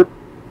 PS4.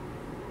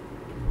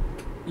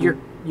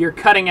 You're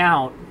cutting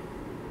out.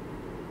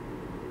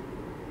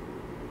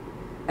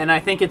 And I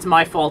think it's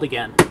my fault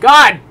again.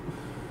 God!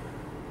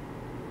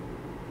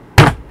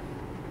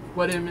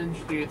 What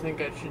image do you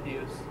think I should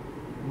use?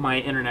 My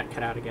internet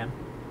cut out again.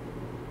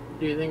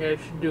 Do you think I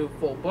should do a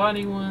full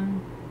body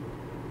one?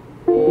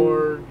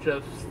 Or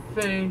just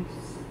face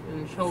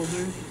and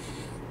shoulders?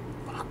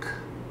 Fuck.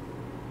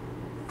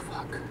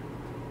 Fuck.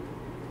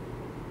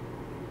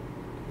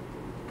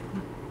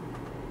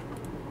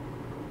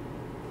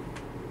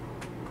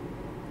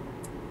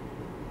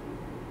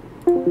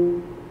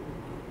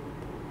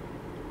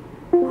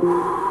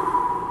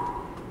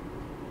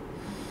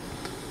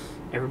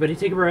 Everybody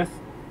take a breath.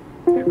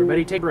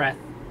 Everybody take a breath.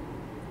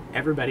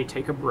 Everybody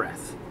take a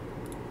breath.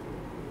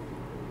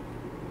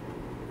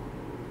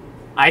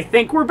 I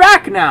think we're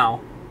back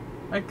now.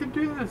 I could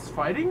do this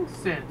fighting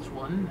stance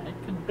one. That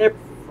could be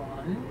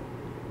fun.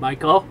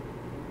 Michael,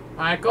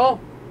 Michael?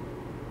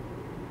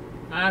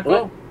 Michael?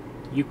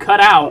 What? you cut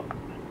out.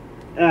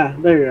 Ah,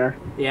 there you are.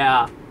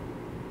 Yeah.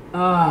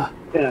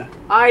 Yeah.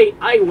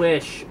 I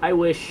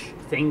wish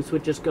things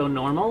would just go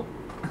normal.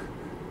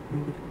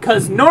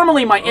 Cause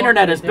normally my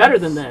internet Okay, is better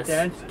than that's- this.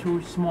 That's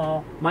too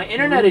small. My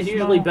internet too is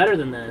usually small. better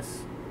than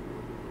this.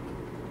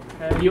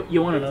 Okay.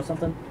 You want to know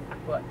something?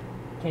 What?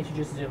 Can't you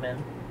just zoom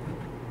in?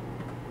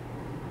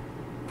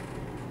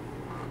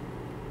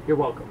 You're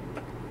welcome.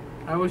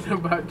 I was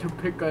about to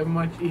pick a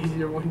much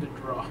easier one to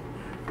draw.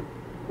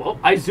 Well,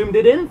 I zoomed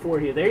it in for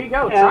you. There you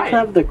go. Yeah, Try let's it.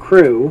 have the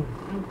crew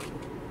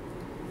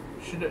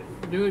Should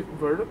I do it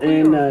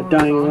vertically and or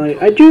Dying Light. I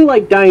horizontally? do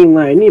like Dying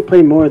Light. I need to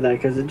play more of that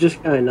because it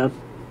just kind of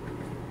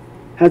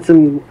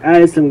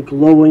added some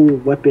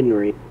glowing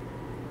weaponry.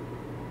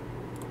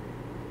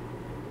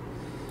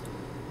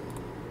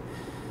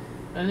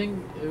 I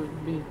think it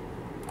would be...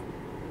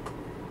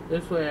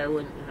 This way I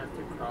wouldn't have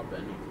to crop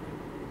anything.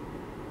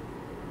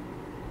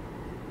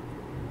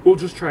 We'll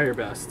just try our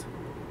best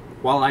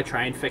while I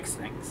try and fix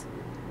things.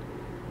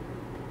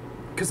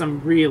 Because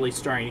I'm really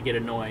starting to get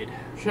annoyed.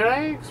 Should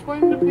I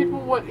explain to people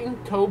what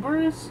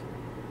Inktober is?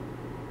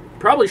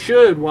 Probably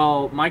should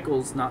while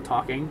Michael's not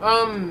talking.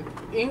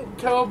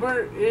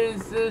 Inktober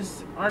is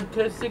this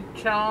artistic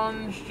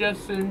challenge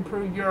just to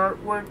improve your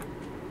artwork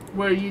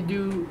where you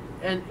do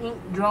an ink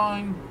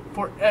drawing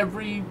for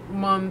every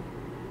month,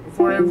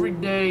 for every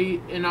day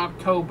in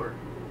October.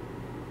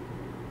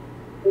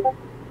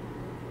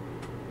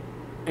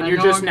 And I you're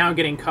know just I'm- now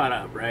getting caught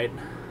up, right?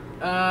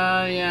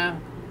 Yeah.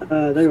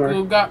 There you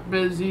School are. got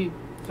busy,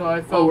 so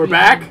I felt Oh, we're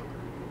behind. back?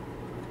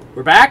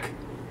 We're back?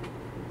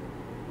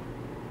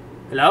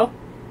 Hello?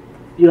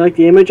 You like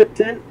the image I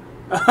sent?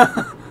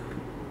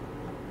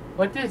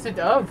 What is it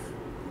of?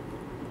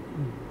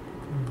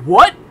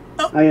 What?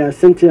 I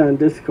sent it on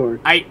Discord.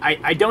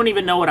 I don't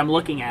even know what I'm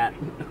looking at.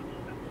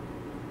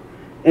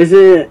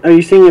 Are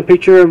you seeing a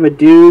picture of a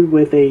dude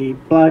with a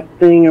black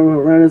thing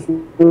around his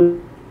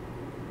nose?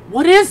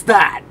 What is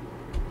that?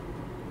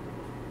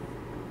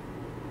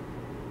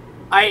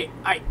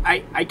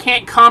 I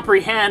can't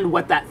comprehend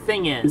what that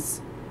thing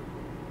is.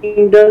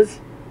 He does?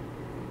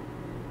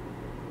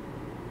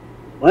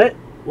 What?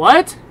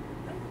 What?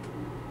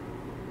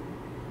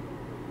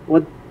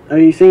 What? Are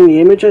you seeing the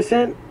image I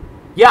sent?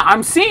 Yeah,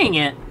 I'm seeing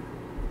it.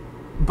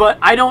 But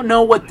I don't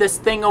know what this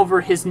thing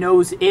over his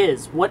nose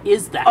is. What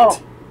is that?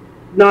 Oh.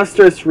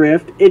 Nostrus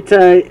Rift.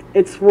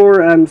 It's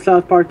for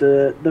South Park,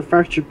 the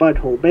fractured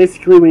butthole.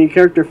 Basically, when your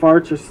character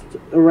farts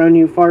or around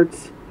you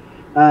farts,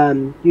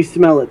 you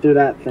smell it through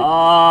that thing.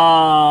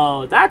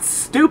 Oh, that's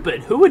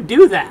stupid. Who would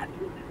do that?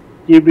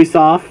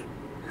 Ubisoft.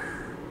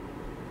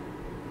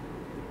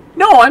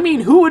 No, I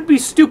mean, who would be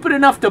stupid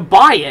enough to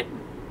buy it?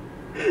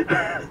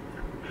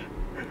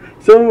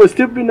 Someone was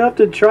stupid enough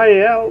to try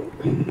it out.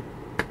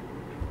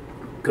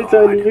 It's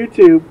on God.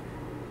 YouTube.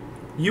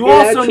 You It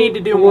also actually need to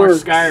do more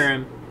works.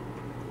 Skyrim.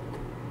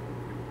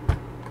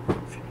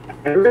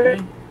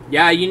 Okay.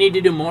 Yeah, you need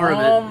to do more of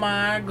Oh it.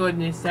 my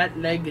goodness, that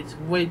leg is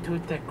way too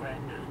thick right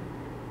now.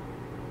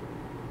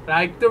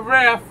 Like the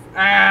ref.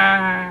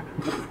 Ah.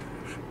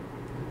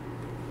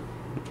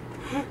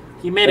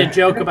 He made a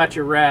joke about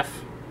your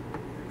ref.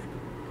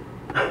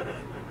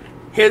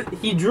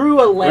 He drew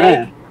a leg.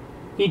 Ref.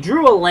 He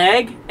drew a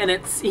leg, and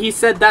he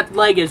said that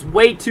leg is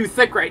way too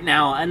thick right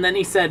now. And then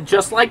he said,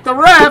 just like the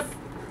ref.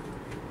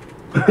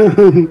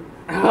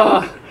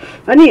 Ugh,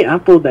 I need to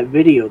upload that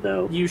video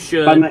though. you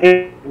should. But my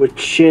internet would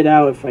shit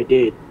out if I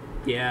did.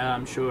 Yeah,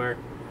 I'm sure.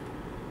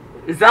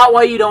 Is that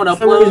why you don't For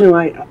some reason,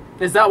 upload?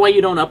 Is that why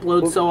you don't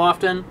upload so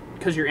often?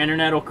 Because your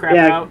internet will crap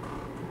out?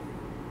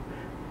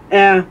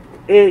 Yeah,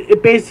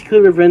 it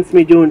basically prevents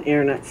me doing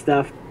internet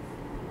stuff.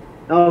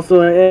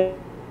 Also,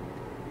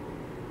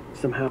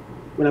 somehow,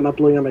 when I'm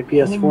uploading on my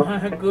PS4, Oh my I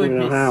don't know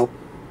goodness. how.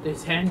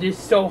 This hand is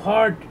so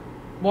hard.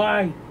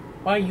 Why?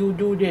 Why you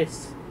do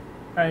this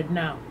right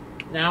now?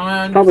 Now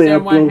I Probably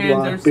understand why upload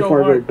hands are so before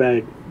I go to hard.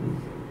 bed.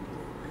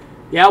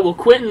 Yeah, well,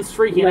 Quentin's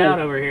freaking Yeah. out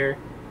over here.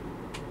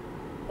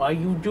 Why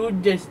you do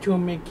this to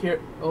me, here?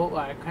 Oh,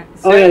 I can't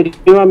Oh yeah, say. do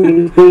you want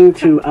me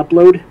to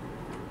upload?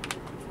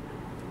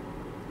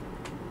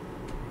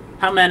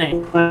 How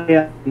many?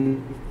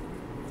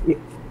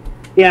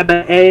 Yeah,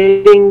 but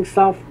editing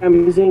software I'm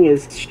using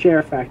is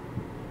Share Factory.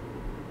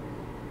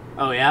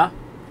 Oh, yeah?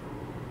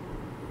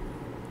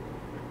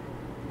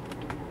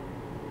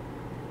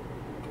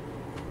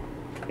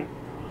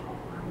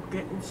 I'm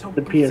getting so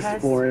The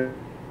possessed. PS4.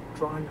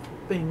 Drawing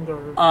finger.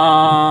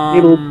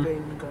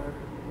 Finger.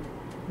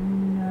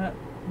 Nu-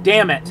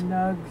 Damn it.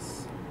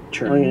 Nugs.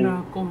 Trying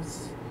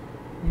Knuckles.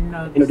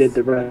 Nugs. and did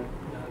the rest.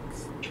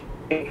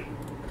 Nugs.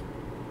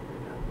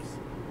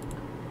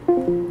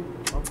 Nugs.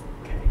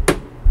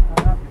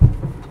 Okay.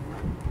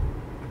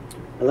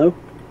 Hello?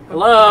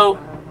 Hello?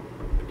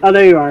 Oh,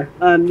 there you are.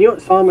 You know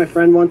what song my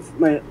friend wants?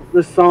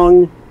 The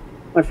song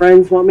my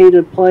friends want me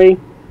to play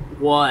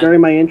What?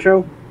 during my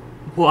intro?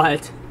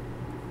 What?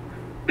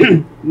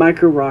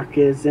 Micro Rock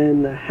is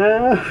in the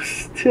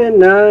house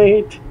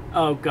tonight.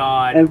 Oh,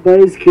 God.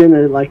 Everybody's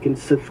gonna like and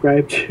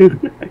subscribe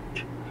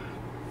tonight.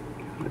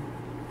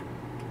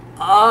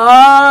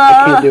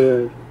 I can't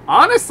do it.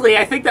 Honestly,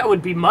 I think that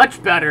would be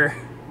much better.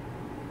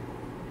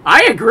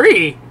 I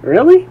agree.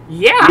 Really?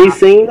 Yeah. Me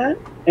singing that?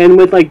 And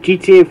with like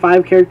GTA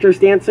 5 characters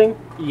dancing?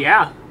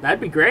 Yeah, that'd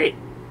be great.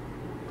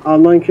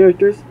 Online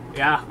characters?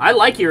 Yeah, I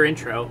like your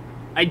intro.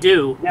 I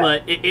do, Yeah.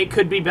 but it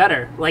could be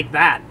better. Like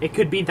that. It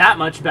could be that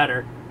much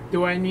better.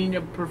 Do I need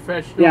a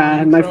professional? Yeah,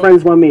 and my intro?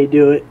 friends want me to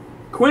do it.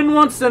 Quinn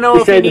wants to know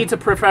He if he said- needs a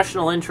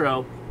professional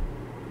intro.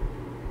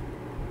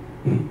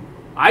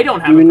 I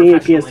don't have You a would need a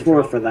professional PS4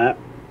 intro. for that.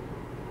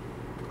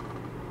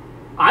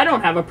 I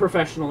don't have a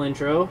professional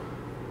intro.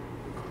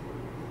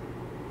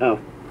 Oh.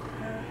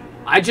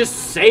 I just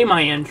say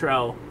my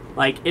intro.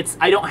 Like,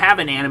 I don't have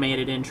an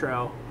animated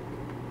intro.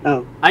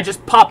 Oh. I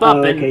just pop up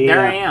Oh, and okay, there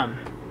yeah. I am.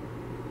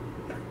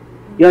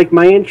 You like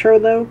my intro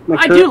though? My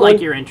I current do like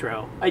one? your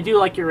intro. I do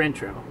like your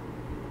intro.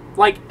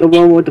 Like, The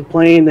one with the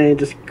plane that it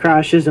just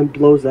crashes and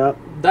blows up.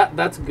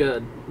 that's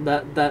good.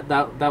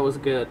 That was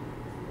good.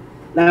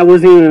 That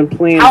wasn't even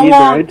planned How either.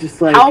 long? I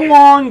just like How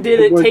long did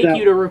it it worked take out.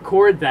 you to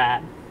record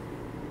that?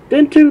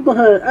 didn't do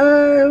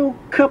a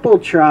couple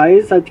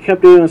tries. I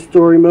kept doing a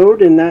story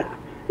mode, and that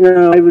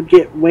I would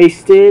get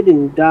wasted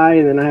and die,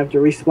 and then I have to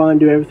respawn,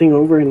 do everything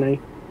over, and you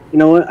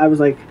know what? I was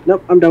like,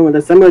 nope, I'm done with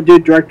this. I'm gonna do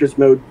director's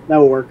mode. That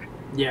will work.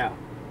 Yeah,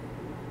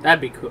 that'd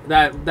be cool.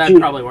 That'd Gee.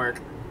 probably work.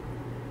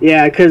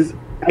 Yeah, because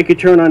I could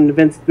turn on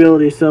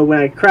invincibility, so when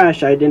I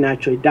crash, I didn't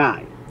actually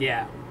die.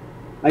 Yeah,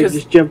 I 'Cause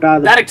just jump out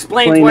of the that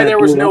explains plane why that there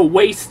was blew no up.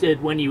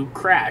 wasted when you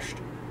crashed.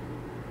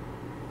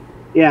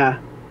 Yeah,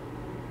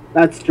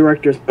 that's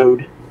director's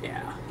mode. Yeah.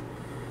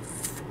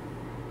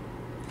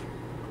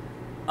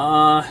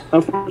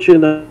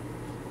 Unfortunately,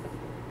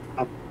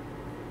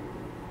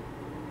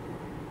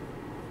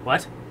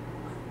 What?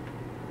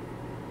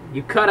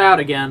 You cut out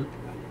again.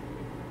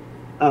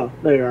 oh,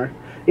 there you are.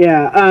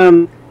 Yeah,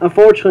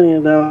 unfortunately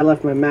though, I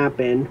left my map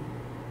in.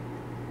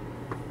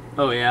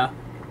 Oh yeah.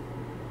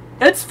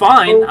 It's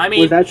fine. I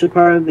mean, was actually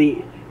part of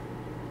the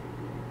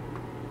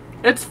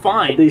it's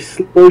fine.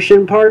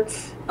 slotion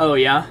parts. Oh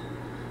yeah.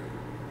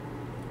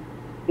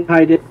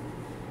 I did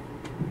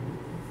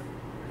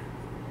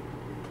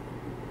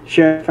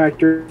share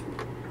factor.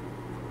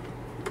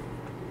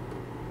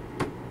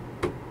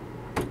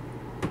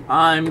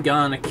 I'm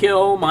gonna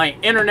kill my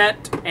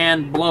internet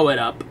and blow it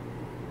up.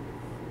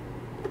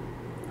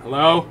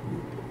 Hello?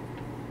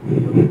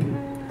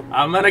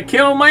 I'm gonna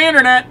kill my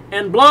internet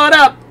and blow it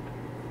up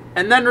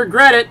and then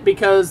regret it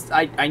because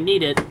I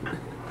need it.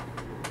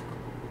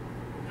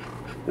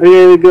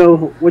 Where to go?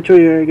 Which way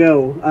to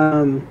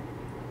go?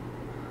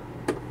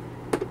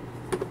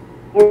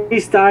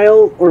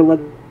 Style or let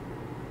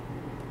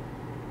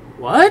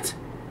What?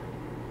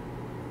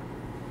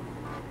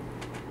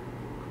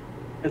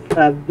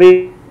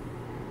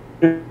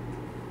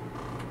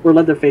 or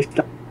Leatherface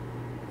style.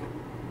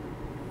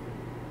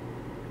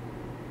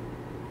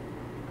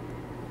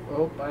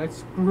 Oh, I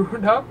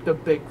screwed up the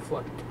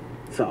Bigfoot.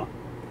 So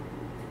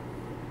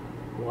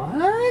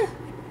What?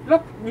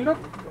 Look,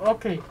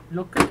 okay,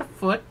 look at the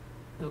foot.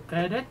 Look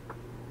at it.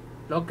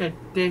 Look at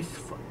this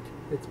foot.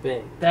 It's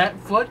big. That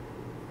foot.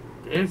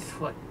 This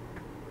foot.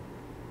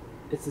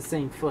 It's the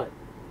same foot.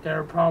 There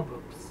are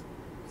problems.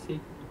 See?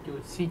 Do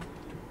you see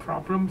the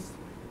problems?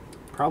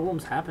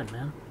 Problems happen,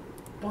 man.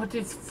 But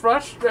it's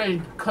frustrating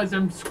because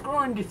I'm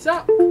screwing this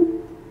up.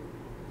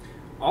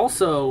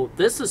 Also,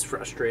 this is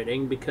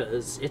frustrating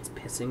because it's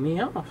pissing me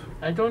off.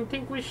 I don't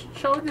think we should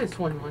show this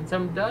one once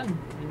I'm done.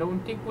 I don't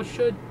think we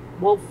should.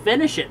 Well,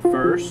 finish it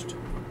first.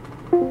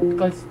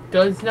 Because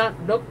does not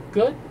look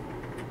good.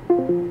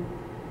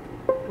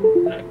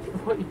 Like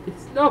what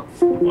this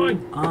looks like.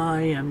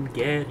 I am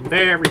getting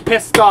very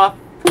pissed off.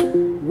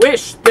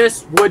 Wish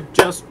this would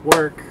just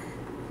work.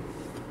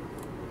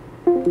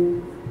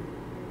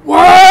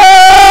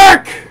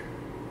 Work!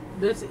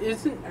 This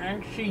isn't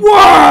actually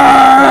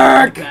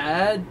Work!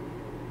 bad,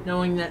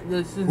 knowing that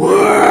this is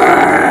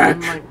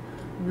Work! like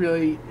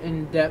really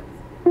in-depth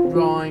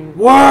drawing,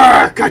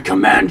 Work! I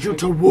command you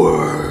to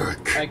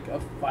work! like a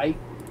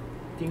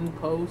fighting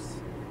pose.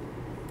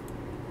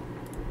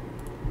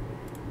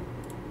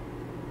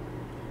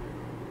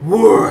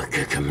 Work!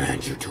 I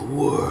command you to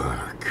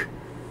work.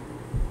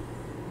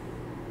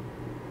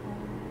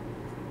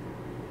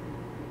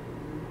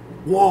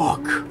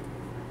 Walk.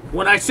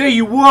 When I say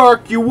you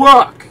work, you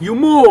work. You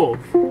move.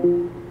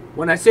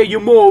 When I say you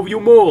move, you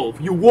move.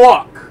 You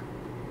walk.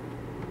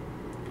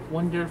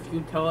 Wonder if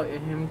you tell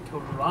him to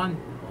run.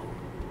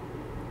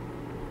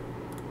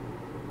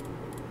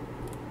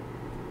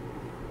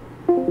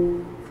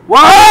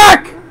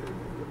 Work!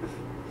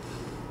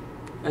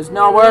 It's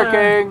not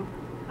working.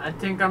 I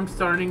think I'm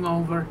starting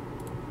over.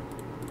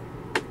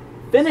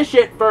 Finish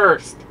it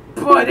first.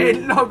 But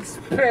it looks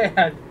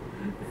bad.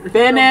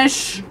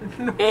 Finish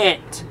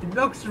it. It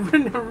looks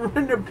really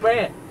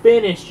bad.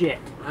 Finish it.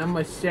 I'm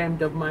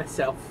ashamed of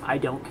myself. I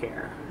don't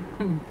care.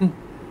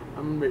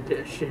 I'm really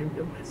ashamed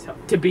of myself.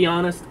 To be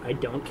honest, I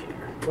don't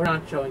care. We're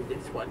not showing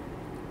this one.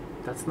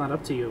 That's not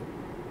up to you.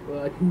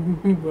 But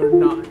we're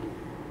not.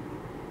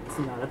 It's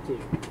not up to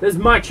you. This is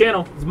my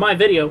channel. It's my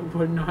video.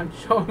 We're not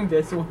showing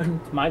this one.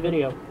 It's my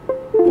video.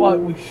 But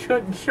we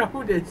shouldn't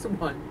show this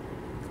one.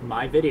 It's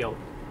my video.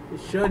 We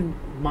shouldn't.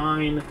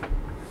 Mine.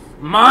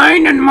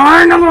 Mine and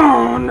mine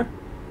alone.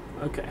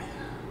 Okay.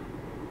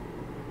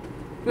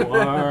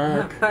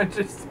 Work. I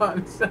just thought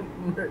of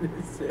something Murder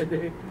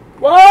City.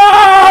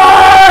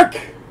 Work!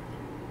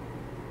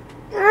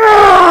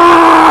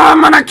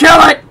 I'm gonna kill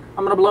it!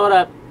 I'm gonna blow it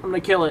up. I'm gonna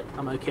kill it.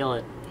 I'm gonna kill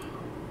it.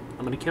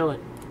 I'm gonna kill it.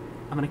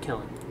 I'm gonna kill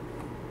it.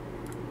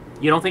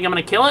 You don't think I'm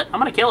gonna kill it? I'm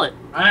gonna kill it.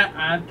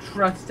 I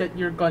trust that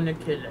you're gonna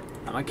kill it.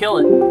 I'm gonna kill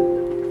it.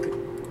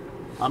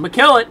 I'm gonna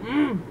kill it.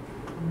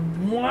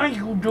 Why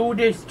you do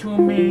this to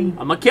me?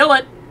 I'm gonna kill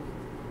it.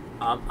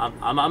 I'm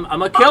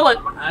gonna kill it.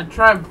 I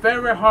try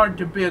very hard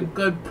to be a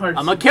good person.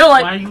 I'm gonna kill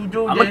it. Why you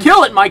do I'm this? gonna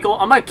kill it, Michael.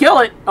 I'm gonna kill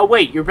it. Oh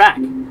wait, you're back.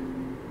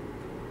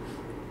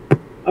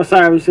 Oh,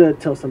 sorry, I was gonna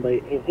tell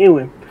somebody.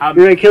 Anyway, I'm-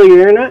 you're gonna kill your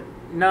internet?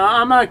 No,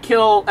 I'm gonna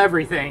kill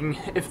everything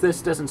if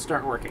this doesn't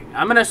start working.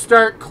 I'm gonna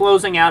start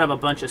closing out of a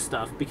bunch of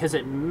stuff because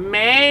it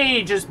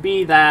may just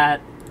be that,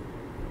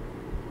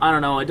 I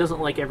don't know, it doesn't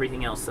like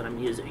everything else that I'm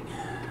using.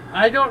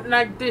 I don't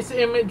like this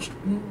image,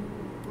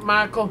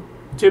 Michael.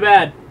 Too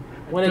bad.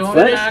 When it's Don't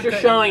finished, like you're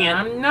it. showing it.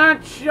 I'm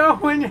not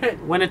showing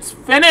it. When it's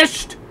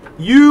finished,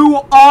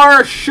 you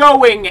are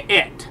showing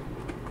it.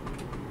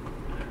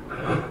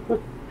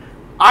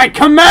 I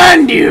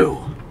command you!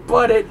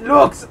 But it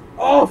looks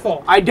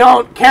awful. I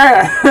don't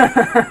care.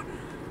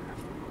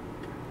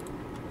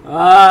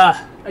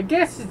 I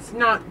guess it's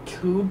not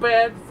too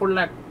bad for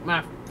like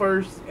my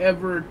first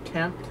ever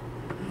attempt.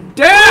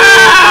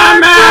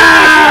 Damn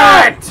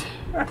it!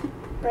 I'm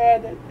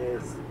bad at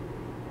this.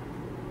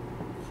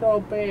 So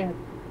bad.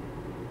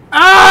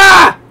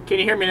 Ah! Can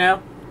you hear me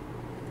now?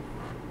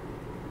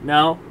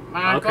 No?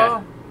 Michael,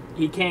 Okay.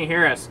 He can't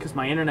hear us because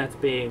my internet's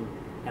being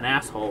an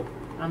asshole.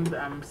 I'm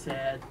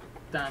sad.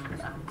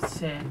 I'm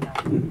sad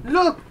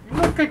now.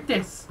 Look at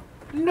this.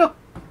 Look.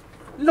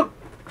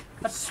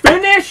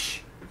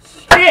 Finish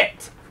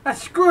it! I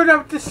screwed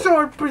up the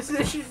sword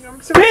position.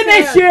 I'm so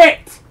Finish sad.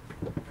 it!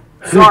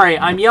 Sorry,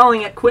 I'm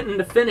yelling at Quentin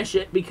to finish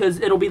it because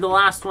it'll be the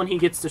last one he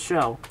gets to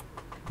show.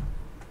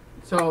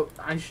 So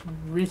I should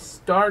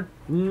restart.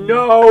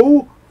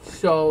 No!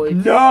 So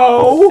it's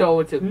No! So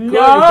it's a good.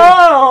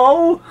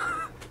 No!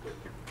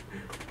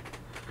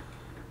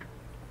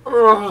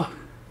 Ugh.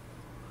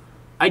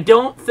 I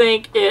don't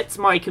think it's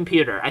my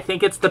computer. I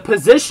think it's the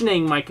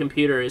positioning my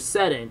computer is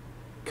set in.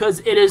 Because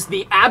it is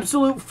the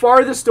absolute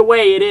farthest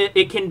away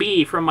it can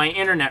be from my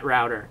internet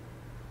router.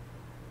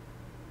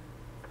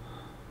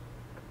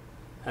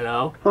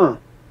 Hello? Huh.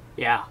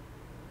 Yeah.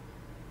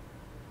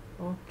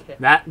 Okay.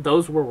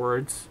 Those were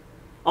words.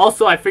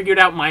 Also, I figured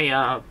out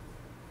my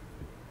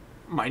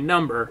my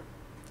number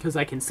because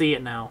I can see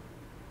it now.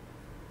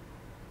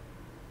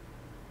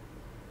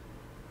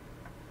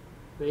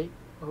 Wait.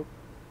 Oh.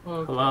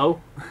 Okay.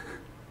 Hello?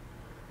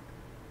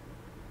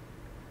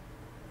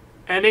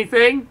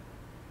 Anything?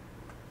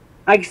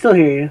 I can still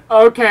hear you.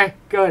 Okay,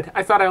 good.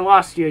 I thought I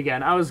lost you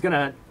again. I was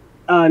gonna...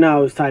 No, I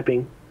was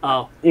typing.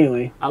 Oh,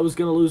 Anyway, I was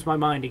gonna lose my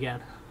mind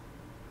again.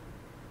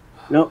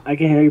 no, I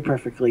can hear you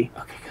perfectly.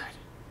 Okay, good.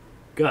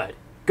 Good.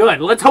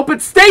 Good. Let's hope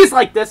it stays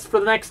like this for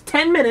the next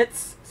 10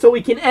 minutes so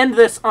we can end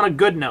this on a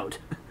good note.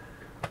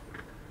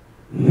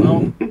 Well,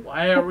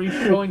 why are we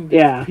showing this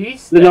Yeah.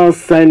 piece? Then all of a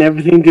sudden,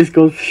 everything just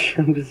goes...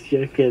 I'm just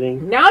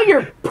kidding. Now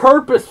you're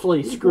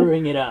purposefully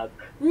screwing it up.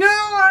 No,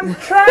 I'm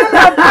trying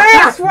my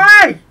best.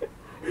 Why?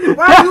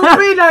 Why you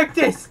be like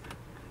this?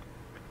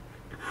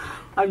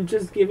 I'm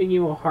just giving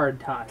you a hard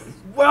time.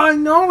 Well, I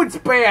know it's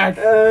bad.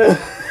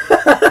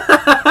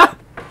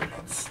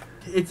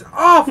 It's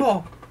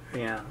awful.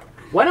 Yeah.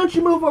 Why don't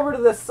you move over to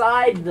the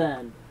side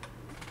then?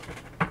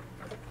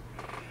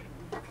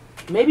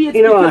 Maybe it's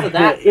because of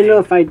that. You know,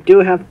 if I do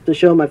have to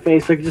show my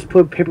face, I could just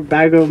put a paper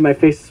bag over my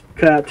face,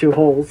 cut out 2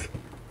 holes.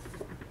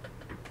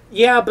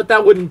 Yeah, but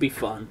that wouldn't be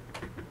fun.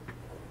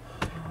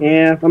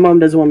 Yeah, my mom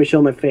doesn't want me to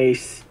show my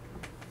face.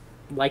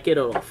 Like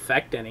it'll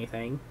affect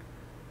anything.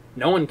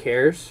 No one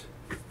cares.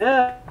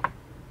 Uh,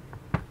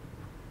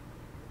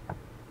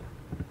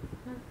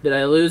 Did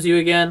I lose you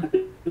again?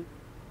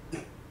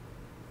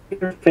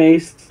 your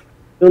face.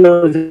 You'll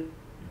know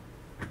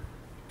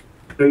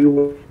where you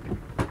were.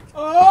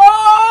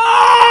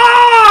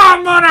 Oh,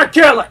 I'm gonna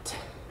kill it!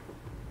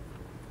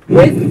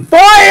 With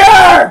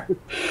fire!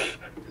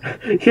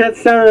 Yeah, it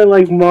sounded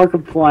like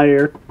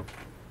Markiplier.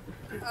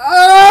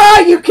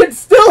 You can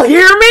still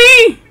hear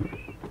me?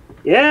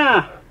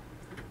 Yeah.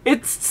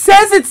 It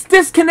says it's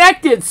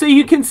disconnected, so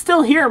you can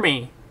still hear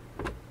me.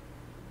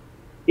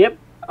 Yep.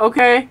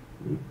 Okay.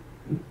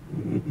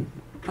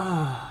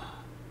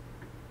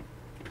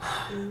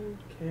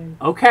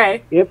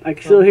 Okay. Yep, I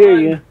can still hear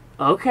you.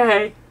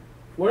 Okay.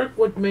 Work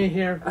with me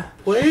here,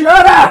 please.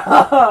 Shut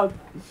up!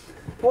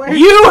 Please.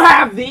 You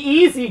have the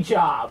easy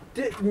job.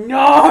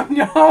 No,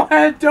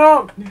 I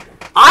don't.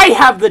 I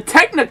have the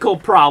technical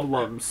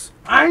problems.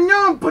 I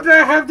know, but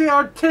I have the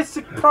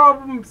artistic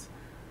problems.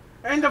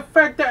 And the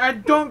fact that I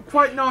don't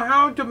quite know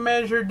how to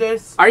measure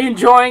this. Are you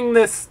enjoying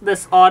this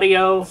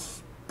audio?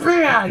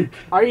 Bad.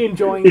 Are you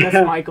enjoying this,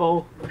 Yeah.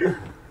 Michael?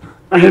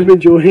 I am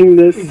enjoying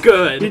this.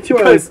 Good. You two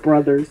are 'cause- like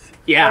brothers.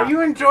 Yeah, Are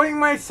you enjoying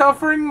my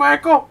suffering,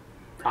 Michael?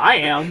 I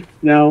am.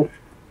 No.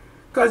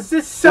 Because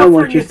this I don't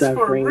want suffering you is for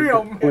suffering.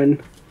 real, man.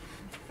 When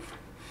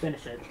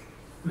Finish it.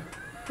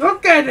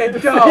 Look at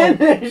it, though.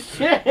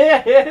 Finish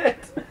it.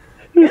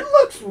 It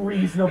looks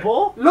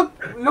reasonable.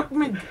 Look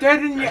me dead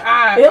in the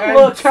eye It and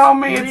looks tell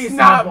me it's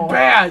reasonable. not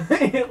bad.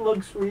 It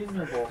looks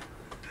reasonable.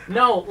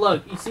 No,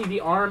 look, you see the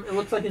arm? It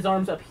looks like his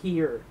arm's up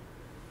here.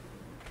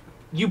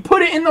 You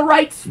put it in the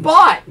right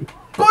spot.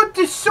 But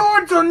the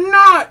swords are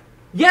not.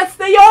 Yes,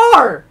 they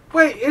are.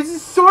 Wait, is the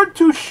sword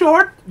too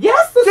short?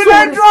 Yes, the Did sword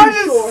I is draw too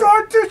this short.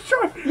 sword too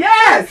short?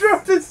 Yes. I drew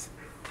this.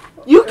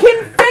 You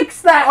can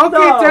fix that, Okay,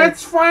 though.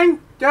 that's fine.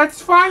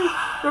 That's fine.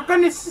 We're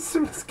gonna see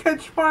some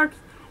sketch marks,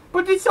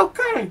 but it's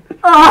okay.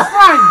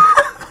 Fine.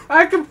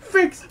 I can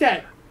fix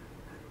that.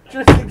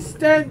 Just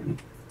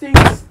extend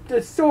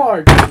the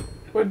sword.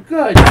 We're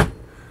good.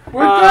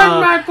 We're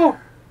good, Michael.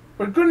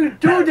 We're gonna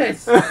do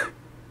this.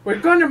 We're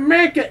gonna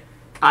make it.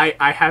 I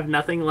have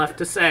nothing left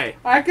to say.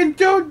 I can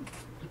do.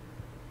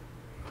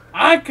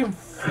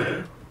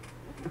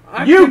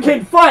 You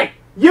can fight.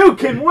 You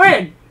can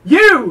win.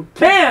 You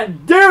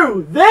can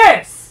do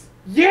this.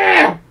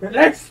 Yeah,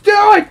 let's do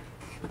it.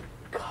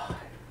 God.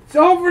 It's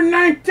over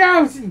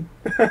 9,000.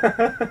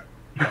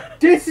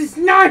 This is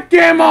not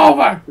game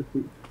over.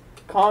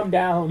 Calm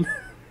down.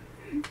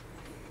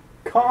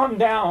 Calm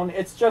down.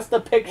 It's just a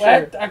picture.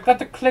 What? I got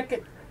to click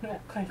it.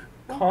 Okay.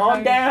 Calm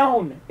Okay.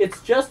 down.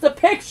 It's just a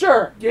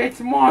picture. It's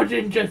more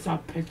than just a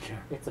picture.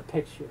 It's a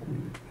picture.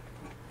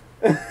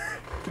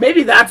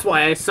 Maybe that's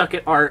why I suck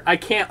at art. I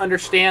can't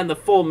understand the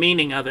full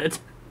meaning of it.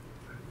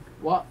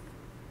 What?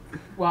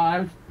 Well, I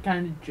was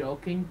kind of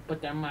joking,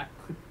 but then my.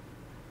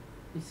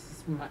 This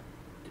is my.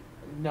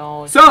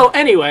 No. It's So,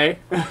 anyway,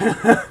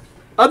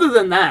 other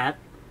than that,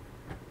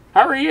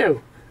 how are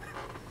you?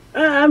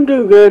 I'm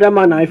doing good. I'm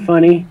on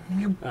iFunny.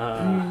 You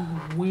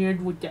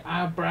weird with the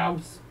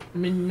eyebrows.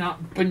 Me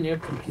not being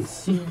able to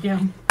see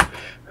them.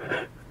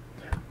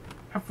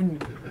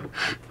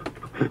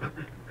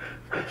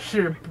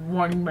 Should have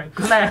worn my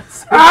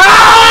glasses.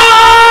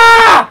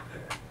 Ah!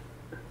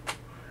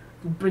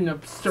 You've been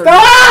absurd.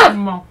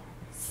 Stop!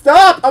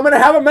 Stop! I'm gonna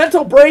have a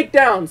mental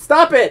breakdown.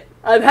 Stop it!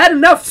 I've had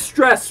enough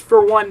stress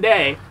for one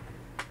day.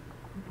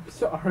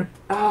 Sorry.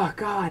 Oh,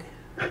 God.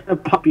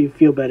 Pop, you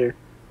feel better.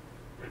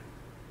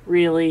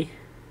 Really?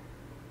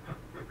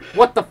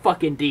 What the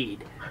fuck,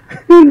 indeed?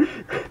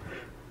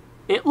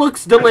 It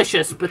looks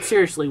delicious, but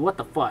seriously, what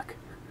the fuck?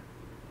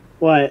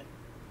 What?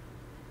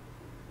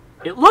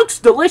 It looks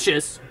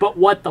delicious, but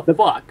what the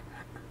fuck?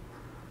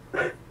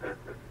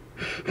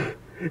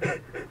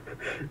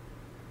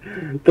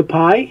 The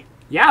pie?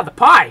 Yeah, the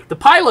pie. The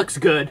pie looks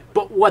good,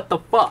 but what the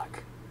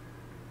fuck?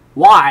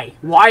 Why?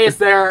 Why is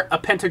there a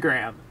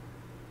pentagram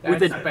That's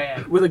with a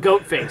bad. with a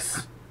goat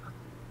face?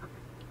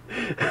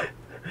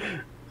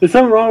 There's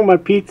something wrong with my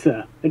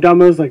pizza. And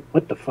Domino's like,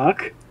 what the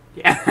fuck?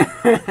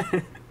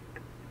 Yeah.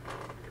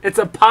 It's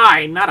a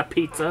pie, not a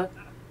pizza.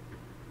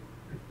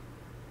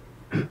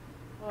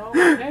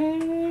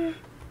 Okay.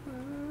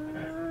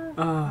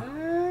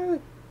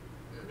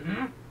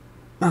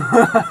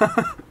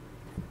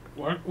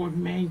 Work with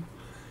me.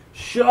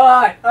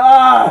 Shut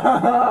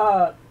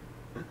up!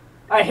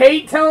 I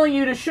hate telling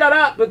you to shut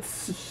up, but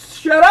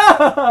shut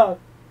up!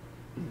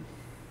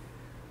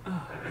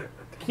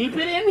 Keep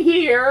it in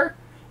here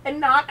and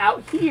not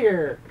out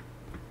here.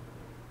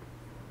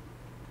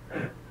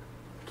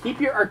 Keep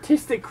your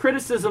artistic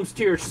criticisms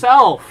to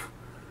yourself.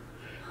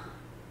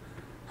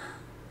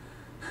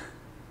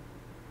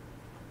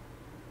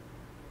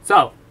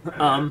 So,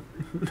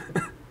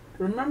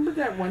 Remember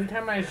that one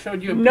time I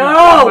showed you a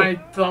No! picture of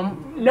my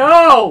thumb?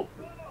 no!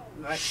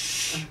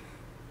 Shh.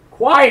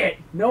 Quiet.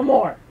 No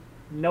more.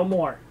 No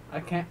more. I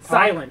can't talk.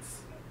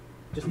 Silence.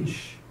 Just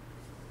shh.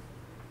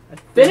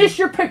 Finish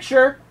your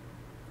picture,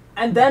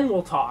 and then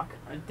we'll talk.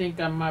 I think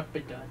I might be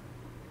done.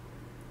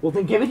 Well,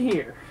 then give it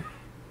here.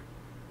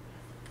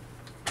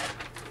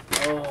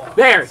 Oh,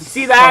 There. You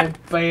see that?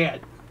 So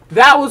bad.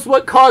 That was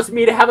what caused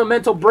me to have a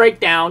mental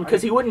breakdown,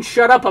 because he wouldn't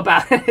shut up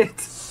about it.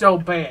 So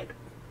bad.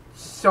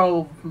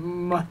 So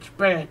much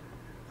bad.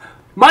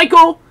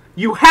 Michael,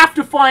 you have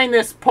to find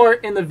this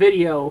part in the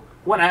video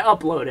when I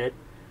upload it.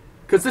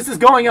 Because this is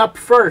going up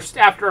first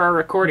after our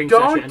recording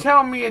Don't session.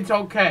 tell me it's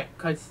okay,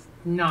 because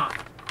not.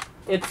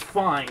 It's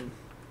fine.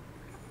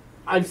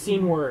 I've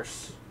seen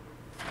worse.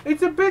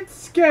 It's a bit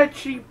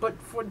sketchy,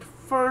 but for the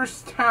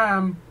first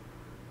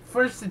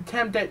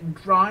attempt at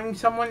drawing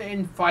someone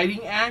in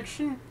fighting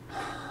action,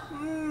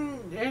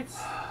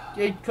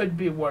 it could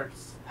be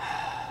worse.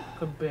 It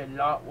could be a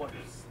lot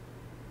worse.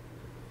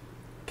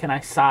 Can I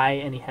sigh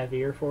any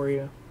heavier for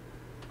you?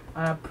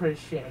 I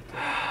appreciate it.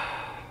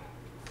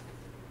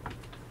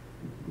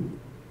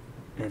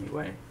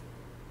 Anyway,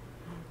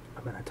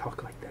 I'm gonna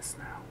talk like this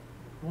now.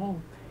 Oh,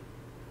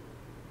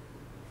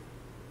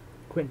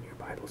 Quentin, your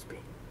Bible's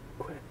being...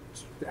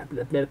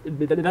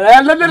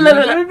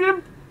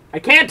 I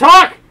can't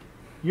talk!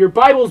 Your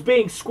Bible's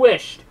being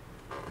squished.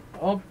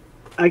 oh,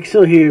 I can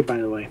still hear you, by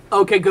the way.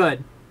 Okay,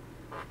 good.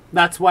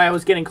 That's why I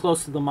was getting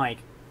close to the mic.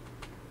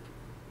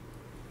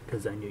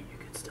 Because I knew you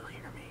could still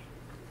hear me.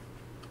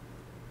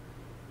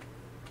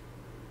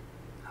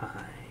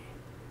 Hi.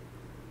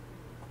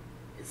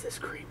 Is this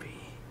creepy?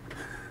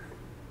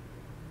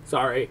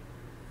 Sorry.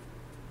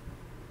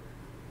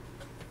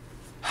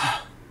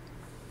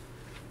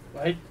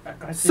 wait. I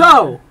got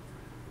So,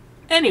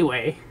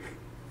 anyway.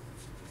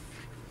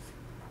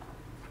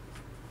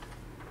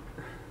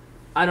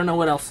 I don't know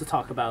what else to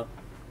talk about.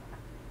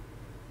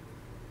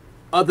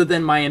 Other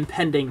than my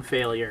impending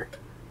failure.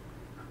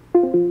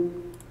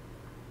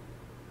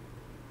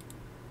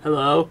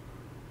 Hello?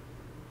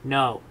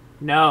 No.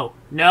 No.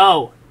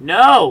 No.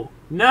 No.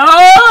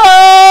 No!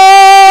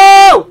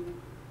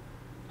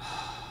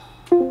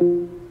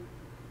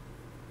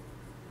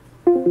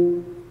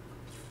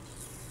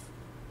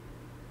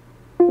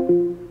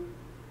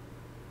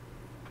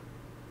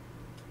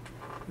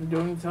 I'm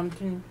doing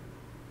something.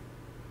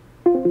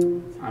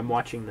 I'm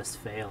watching this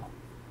fail.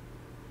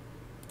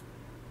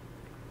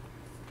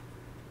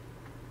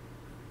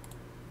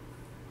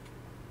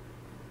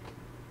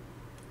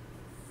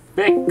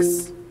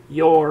 Fix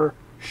your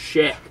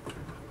shit.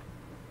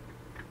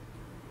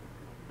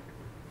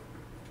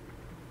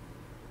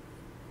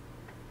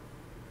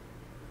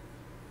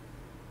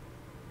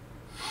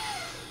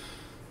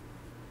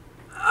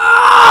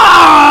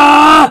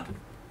 Ah!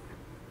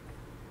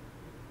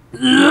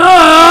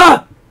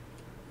 Ah!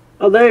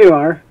 Oh, there you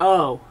are.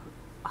 Oh,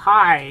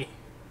 hi.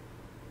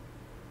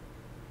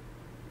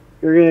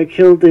 You're gonna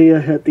kill the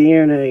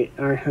internet,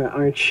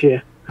 aren't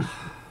you?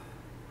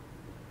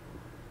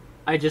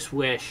 I just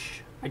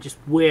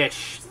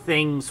wish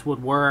things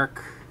would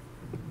work.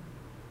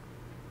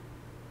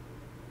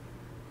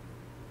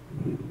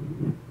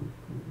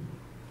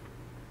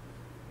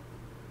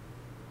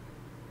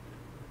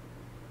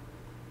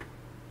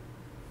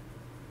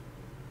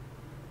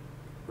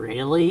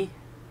 Really?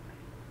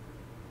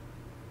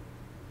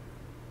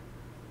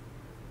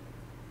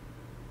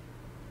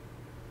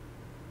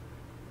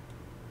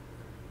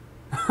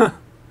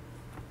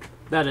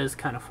 That is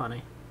kind of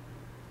funny.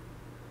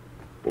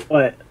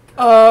 What?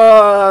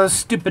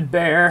 Stupid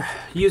bear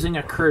using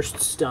a cursed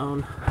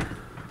stone.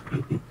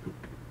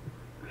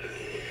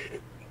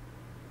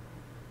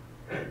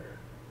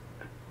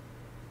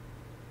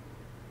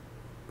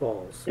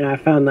 Balls. Yeah, I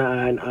found that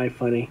on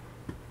iFunny.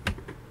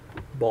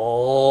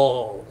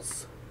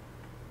 Balls.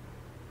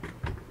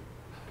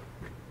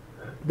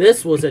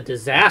 This was a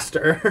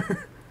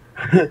disaster.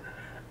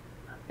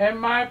 Hey,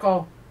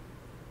 Michael.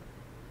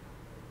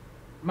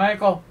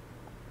 Michael,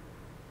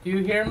 do you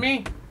hear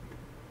me?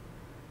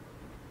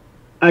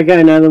 I got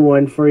another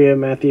one for you,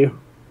 Matthew.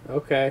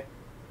 Okay.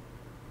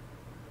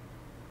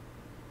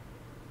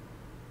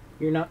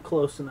 You're not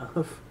close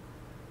enough.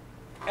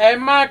 Hey,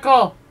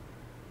 Michael.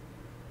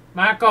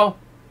 Michael.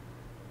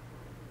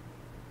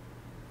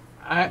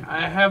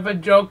 I have a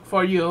joke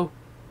for you.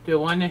 Do you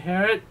want to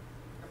hear it?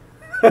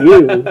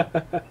 You?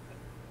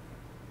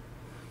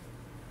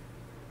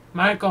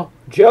 Michael,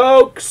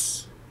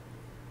 Jokes!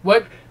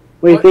 what?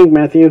 What do you think,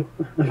 Matthew?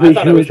 I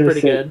thought it was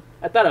pretty good.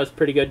 I thought it was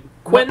pretty good.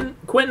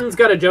 Quentin's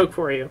got a joke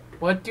for you.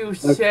 What do you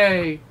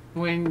say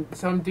when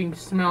something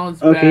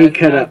smells Okay, bad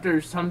cut up.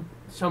 after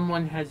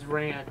someone has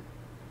ran?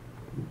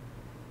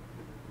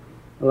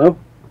 Hello?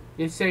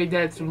 You say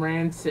that's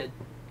rancid.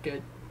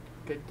 Good.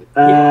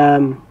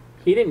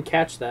 He didn't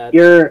catch that.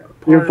 Your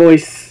Pardon.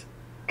 voice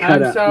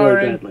cut I'm up sorry.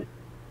 really badly.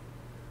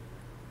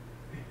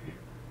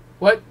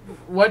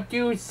 What do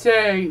you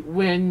say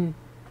when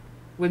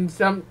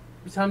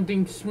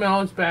something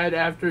smells bad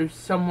after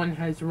someone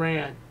has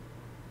ran?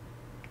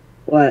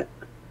 What?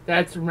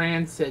 That's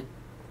rancid.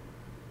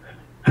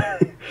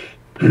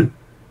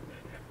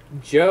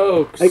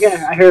 Jokes.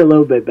 I heard a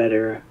little bit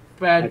better,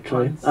 Bad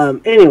actually.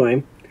 puns.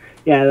 Anyway,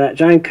 yeah, that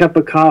giant cup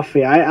of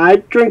coffee. I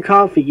drink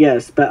coffee,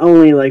 yes, but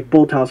only like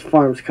Bolthouse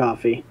Farms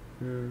coffee.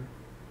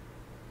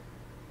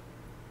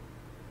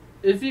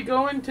 If you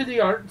go into the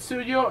art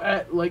studio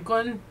at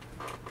Lakeland,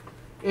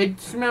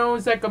 it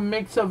smells like a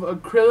mix of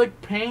acrylic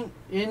paint,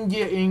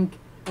 India ink,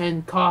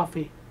 and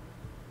coffee.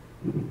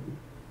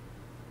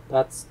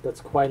 That's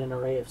quite an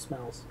array of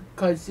smells.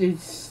 Because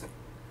it's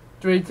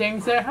 3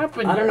 things that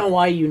happen. I don't know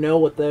why you know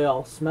what they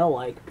all smell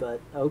like,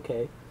 but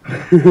okay.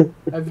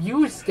 I've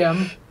used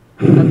them.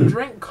 I've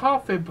drank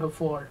coffee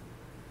before.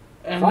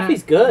 And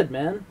Coffee's good,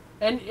 man.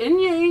 And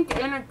India ink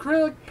and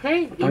acrylic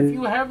paint, if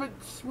you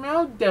haven't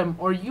smelled them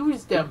or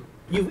used them.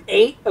 You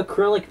ate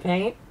acrylic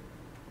paint?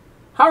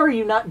 How are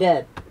you not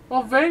dead?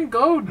 Well, Van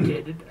Gogh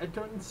did it. I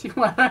don't see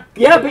why.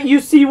 Yeah, but you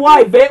see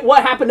why.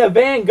 What happened to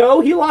Van Gogh?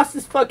 He lost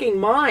his fucking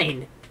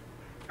mind.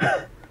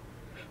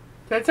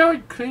 That's how he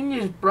cleaned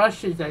his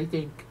brushes, I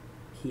think.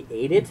 He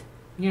ate it?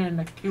 Yeah,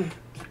 and he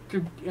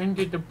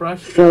ended the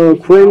brush. So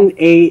Quinn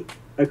ate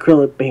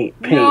acrylic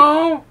paint.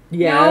 No.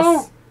 Yes.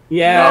 No.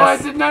 Yes. No, I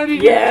did not eat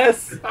it.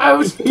 Yes. I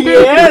was kidding.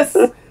 Yes.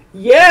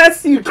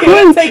 Yes, you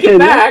can't take it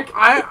back.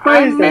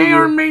 I may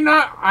or may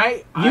not.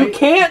 You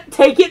can't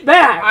take it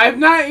back. I've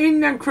not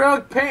eaten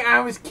acrylic paint. I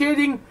was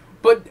kidding,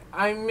 but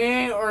I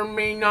may or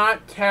may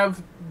not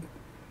have.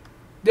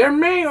 There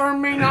may or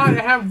may not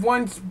have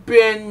once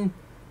been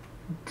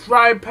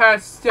dry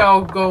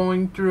pastel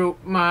going through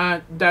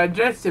my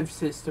digestive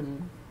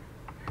system.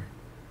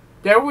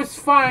 There was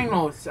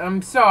finals.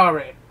 I'm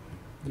sorry.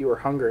 You were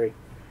hungry.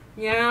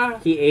 Yeah.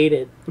 He ate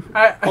it.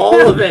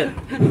 All of it.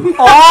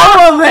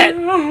 All of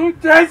it.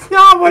 That's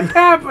not what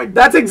happened.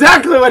 That's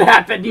exactly what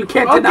happened. You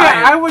can't deny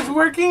it. I was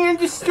working in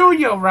the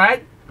studio,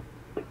 right?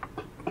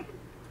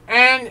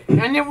 And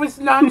it was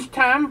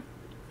lunchtime,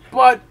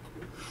 but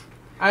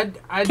I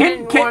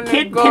didn't want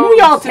to go can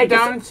we all sit take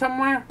down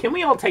somewhere. Can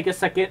we all take a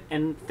second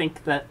and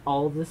think that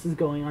all of this is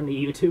going on to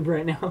YouTube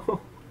right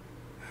now?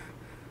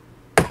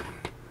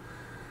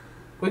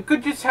 We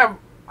could just have.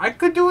 I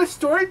could do a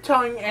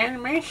storytelling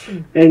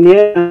animation. And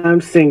yeah,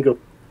 I'm single.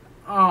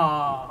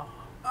 Aww.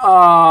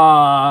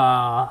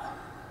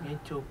 Me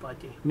too,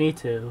 buddy. Me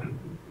too.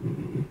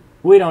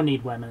 We don't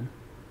need women.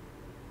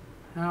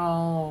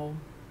 No.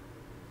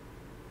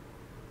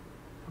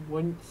 I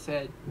wouldn't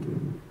said.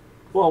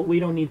 Well, we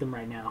don't need them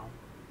right now.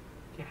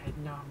 Yeah,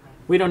 no, man.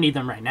 We don't need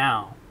them right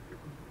now,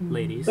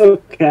 ladies.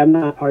 Okay, I'm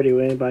not partying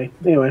with anybody.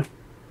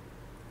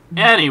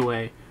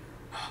 Anyway.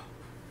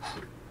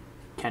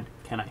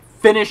 Can I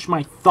finish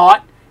my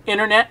thought,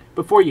 Internet,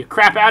 before you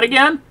crap out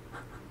again?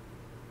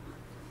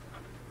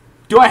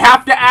 Do I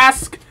have to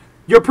ask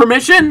your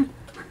permission?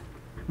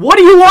 What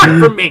do you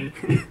want from me?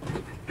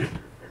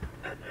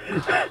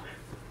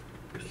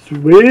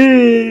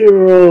 Sweet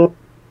roll.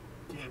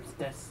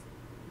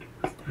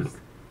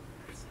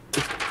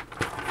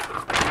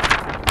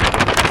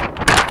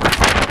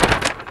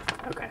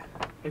 Okay.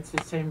 It's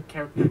the same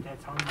character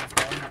that's on my phone.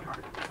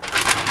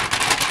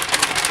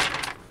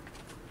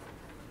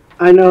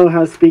 I know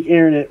how to speak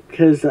internet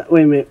because,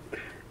 wait a minute.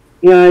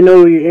 You know, I know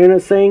what your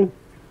internet's saying.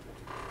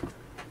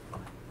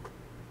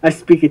 I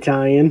speak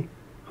Italian.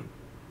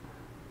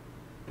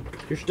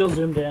 You're still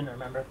zoomed in,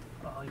 remember?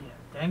 Oh yeah,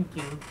 thank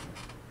you.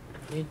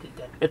 You did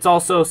that.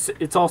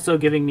 It's also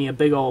giving me a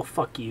big ol'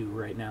 fuck you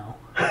right now.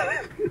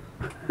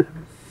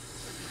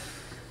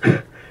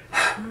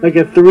 Like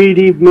a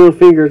 3D middle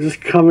finger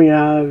just coming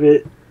out of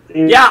it.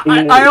 Yeah,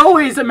 I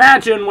always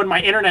imagine when my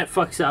internet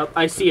fucks up,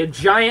 I see a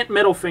giant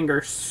middle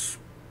finger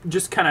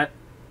just kind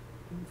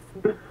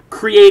of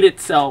create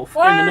itself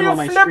in the middle of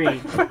my screen.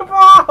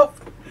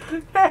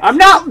 I'm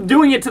not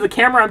doing it to the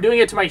camera, I'm doing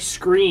it to my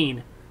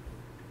screen.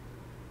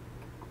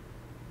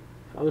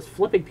 If I was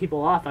flipping people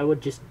off, I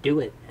would just do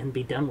it and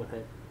be done with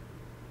it.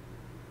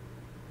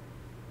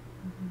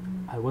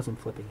 I wasn't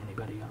flipping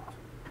anybody off.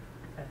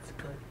 That's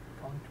good.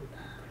 Don't do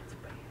that. That's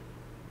bad.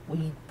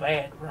 Weed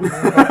bad.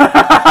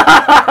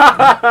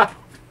 Remember?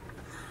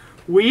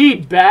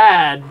 Weed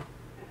bad.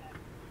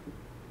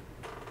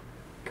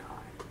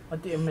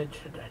 What image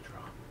should I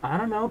draw? I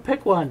don't know.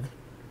 Pick one.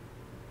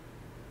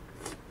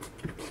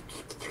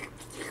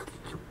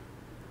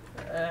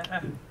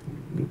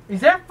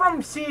 Is that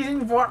from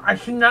season 4? I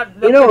should not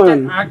look at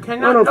that. I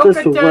cannot I don't know look if this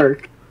at will that.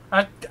 work.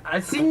 I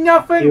see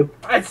nothing.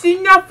 I see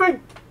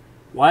nothing.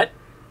 What?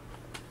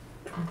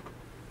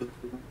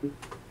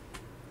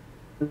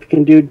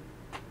 Fucking dude.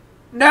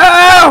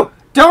 No!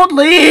 Don't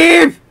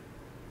leave!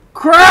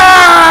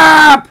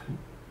 Crap!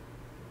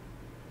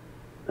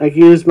 I can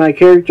use my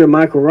character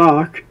Michael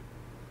Rock.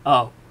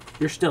 Oh,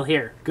 you're still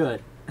here.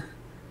 Good.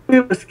 We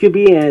of us could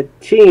be in a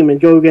team and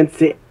go against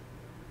the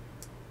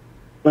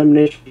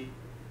elimination.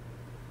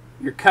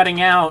 You're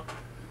cutting out.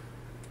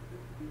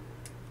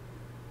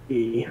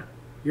 Yeah.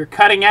 You're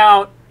cutting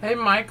out. Hey,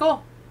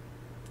 Michael.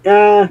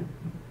 I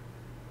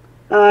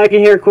can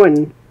hear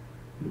Quentin.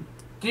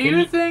 Do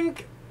you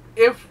think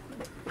if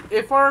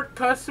our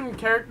custom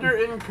character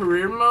in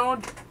career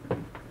mode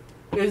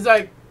is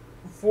like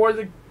for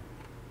the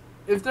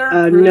if they're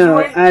No,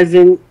 cruiserweight? as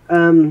in,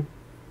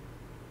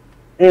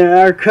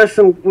 our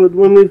custom,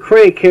 when we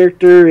create a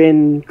character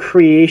in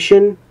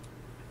creation,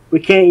 we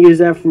can't use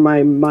that for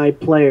my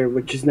player,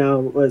 which is now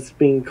what's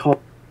being called.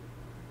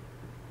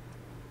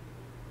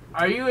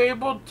 Are you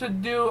able to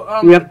do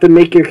You have to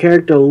make your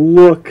character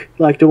look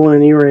like the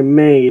one you already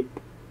made.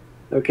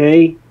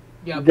 Okay?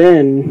 Yep.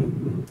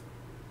 Then,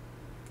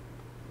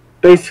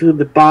 basically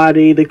the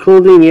body, the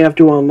clothing you have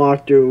to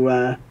unlock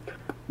through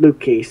loot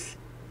case.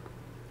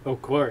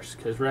 Of course,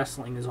 because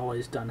wrestling is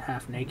always done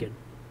half naked.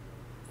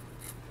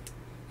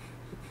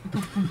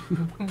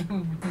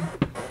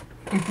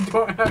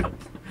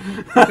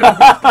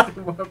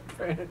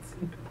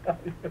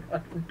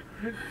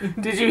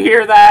 Did you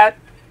hear that?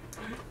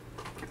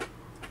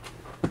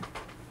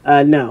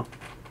 No.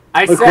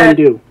 I What can said,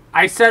 you do?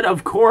 I said,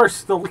 of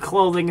course the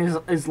clothing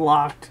is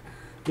locked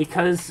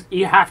because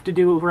you have to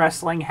do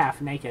wrestling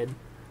half naked.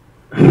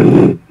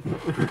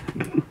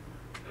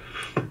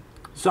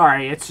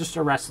 Sorry, it's just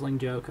a wrestling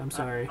joke. I'm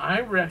sorry.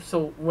 I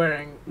wrestle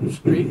wearing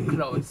street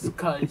clothes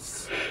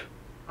because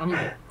I'm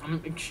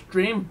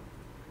extreme.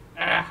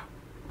 Ah.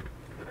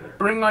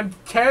 Bring on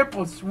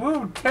tables.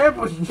 Woo,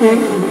 tables.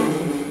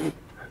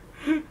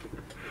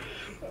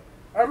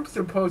 I'm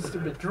supposed to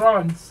be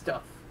drawing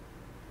stuff.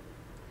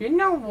 You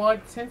know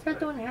what? Since I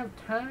don't have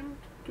time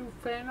to do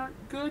fan art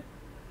good,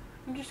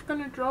 I'm just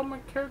gonna draw my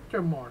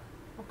character more.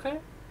 Okay?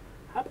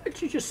 How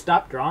about you just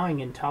stop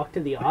drawing and talk to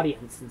the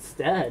audience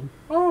instead?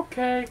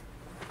 Okay.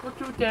 We'll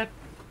do that.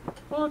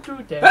 We'll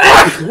do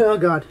that. Oh,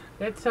 God.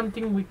 That's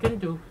something we can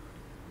do.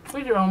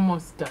 We're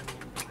almost done.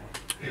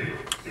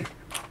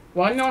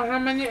 Wanna know how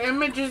many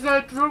images I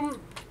drew,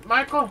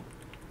 Michael?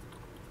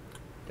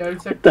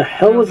 What the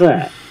hell was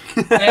that?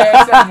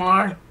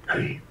 ASMR.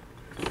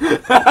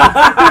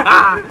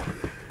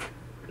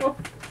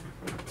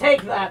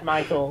 Take that,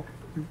 Michael.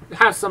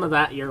 Have some of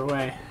that your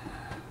way.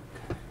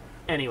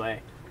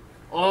 Anyway,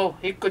 Oh,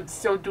 he could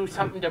still do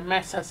something to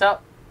mess us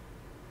up.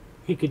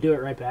 he could do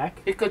it right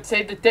back. He could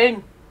say the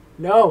thing.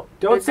 No,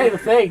 don't say the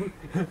thing.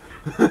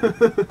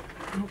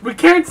 We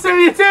can't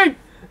say the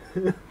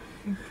thing!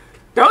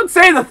 Don't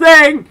say the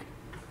thing!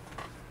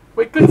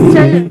 We could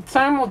say it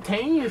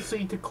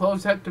simultaneously to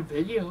close out the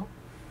video.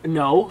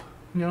 No,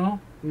 No,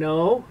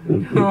 no,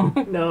 no,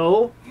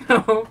 no,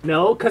 no.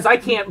 no, because I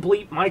can't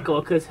bleep Michael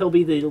because he'll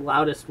be the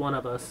loudest one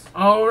of us.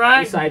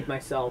 Alright. Besides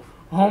myself.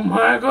 Oh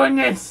my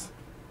goodness.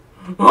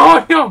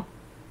 Oh no!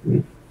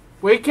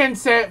 We can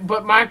say it,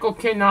 but Michael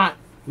cannot.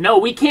 No,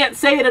 we can't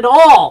say it at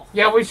all!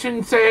 Yeah, we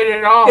shouldn't say it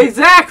at all.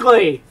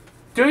 Exactly!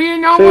 Do you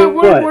know Say what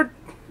word what? we're...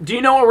 Do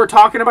you know what we're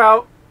talking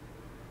about?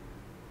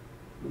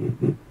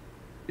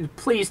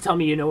 Please tell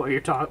me you know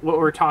what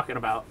we're talking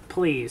about.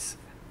 Please.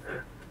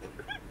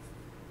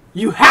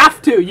 You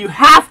have to. You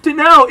have to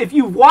know. If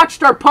you've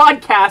watched our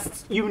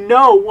podcasts, you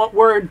know what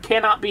word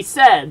cannot be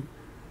said.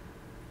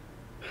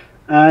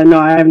 No,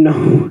 I have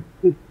no.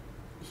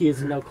 He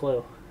has no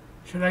clue.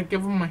 Should I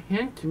give him a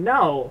hint?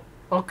 No.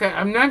 Okay,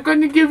 I'm not going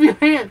to give you a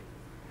hint.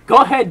 Go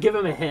ahead, give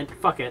him a hint.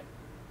 Fuck it.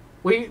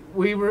 We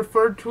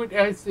refer to it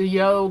as the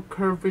yellow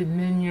curved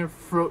linear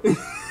fruit.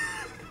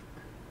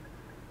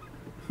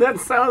 That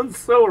sounds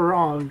so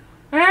wrong.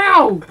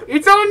 Ow!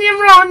 It's only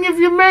wrong if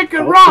you make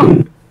it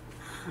wrong.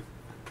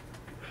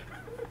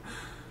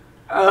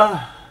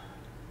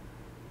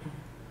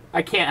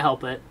 I can't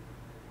help it.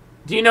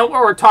 Do you know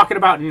what we're talking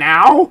about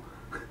now?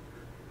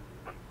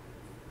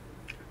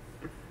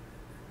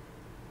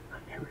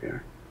 Here we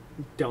are.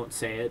 Don't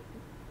say it.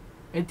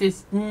 It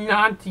is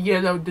not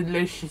yellow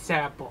delicious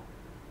apple.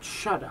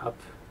 Shut up.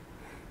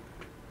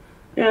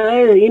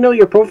 Yeah, you know,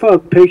 your profile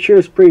picture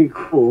is pretty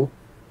cool.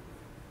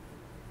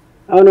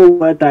 I don't know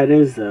what that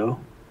is, though.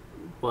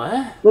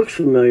 What? Looks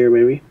familiar,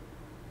 maybe.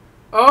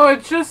 Oh,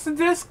 it's just the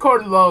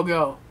Discord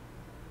logo.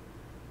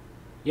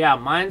 Yeah,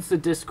 mine's the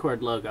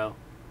Discord logo.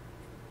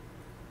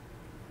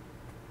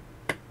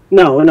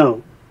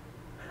 No.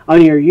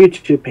 On your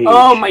YouTube page.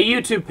 Oh, my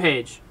YouTube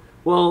page.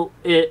 Well,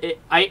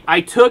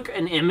 I took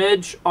an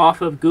image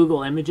off of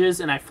Google Images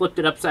and I flipped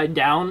it upside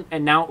down,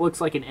 and now it looks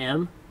like an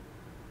M.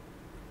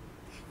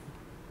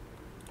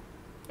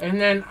 And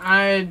then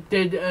I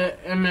did a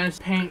MS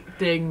Paint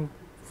thing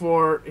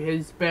for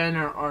his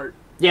banner art.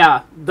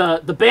 Yeah, the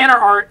banner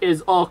art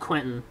is all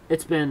Quentin.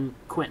 It's been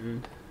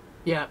Quentin.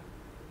 Yeah.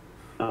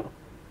 Oh.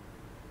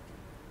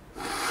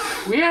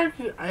 I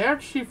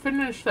actually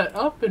finished that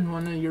up in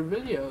one of your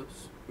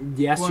videos.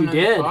 Yes, One you of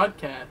the did.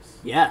 podcasts.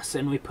 Yes,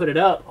 and we put it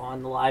up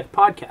on the live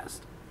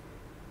podcast.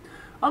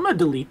 I'm gonna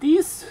delete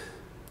these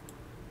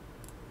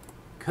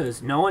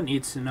because no one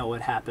needs to know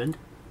what happened.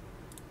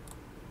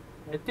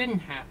 It didn't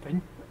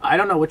happen. I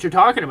don't know what you're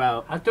talking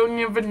about. I don't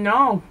even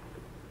know.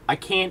 I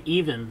can't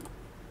even.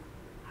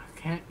 I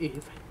can't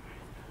even.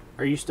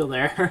 Are you still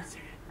there?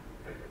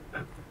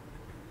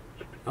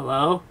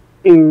 Hello?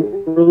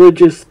 In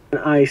Religious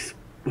Ice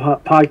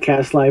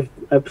podcast live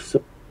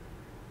episode.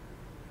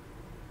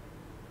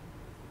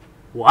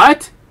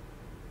 What?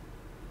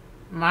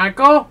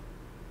 Michael?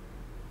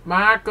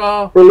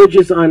 Michael?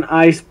 Religious on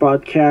Ice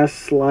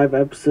broadcasts live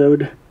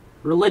episode.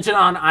 Religion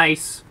on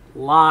Ice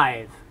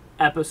live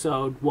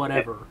episode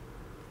whatever.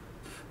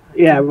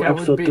 Yeah, That would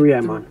episode be 3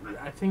 I'm on.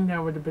 I think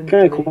that would have been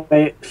Kind 3. of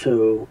quiet,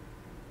 so...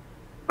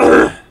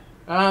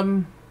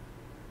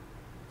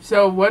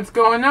 So what's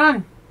going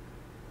on?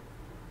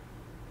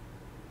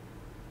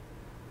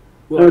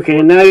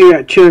 Okay, now you're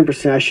at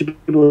 200%. I should be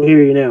able to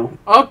hear you now.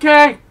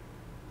 Okay.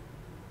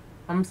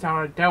 I'm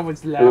sorry, that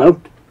was loud.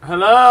 Hello?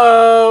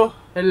 Hello.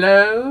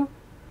 Hello?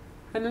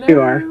 Hello? There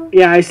you are.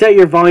 Yeah, I set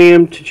your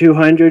volume to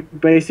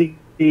 200,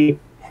 basically.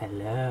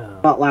 Hello.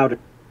 A lot louder.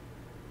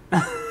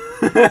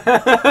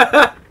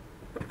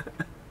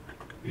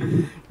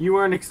 You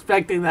weren't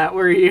expecting that,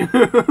 were you?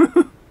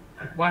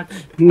 Watch.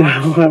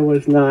 No, I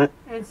was not.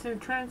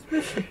 Instant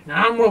transmission.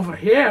 I'm over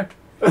here.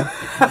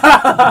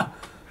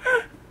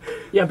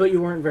 Yeah, but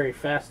you weren't very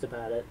fast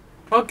about it.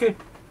 Okay.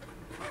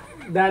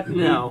 That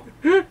no.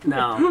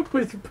 No. It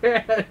was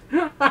bad.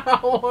 I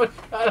almost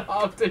got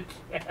off the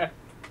chair.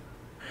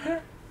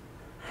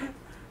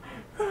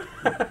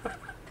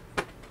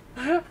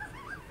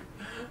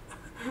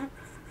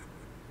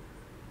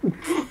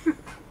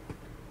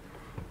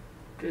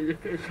 Did you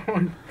get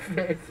someone's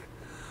face?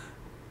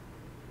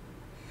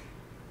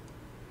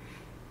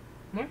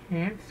 My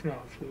hand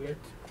smells weird.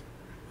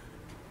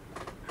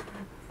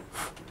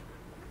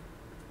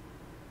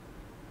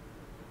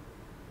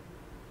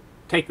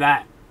 Take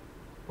that.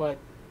 What?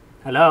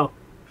 Hello.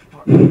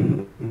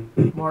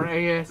 More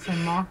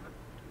ASMR?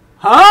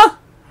 Huh?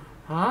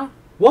 Huh?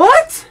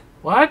 What?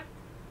 What?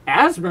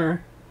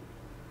 Asthma?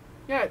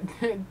 Yeah,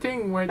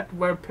 thing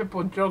where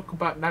people joke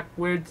about like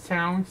weird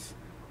sounds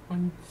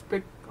when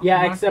speak.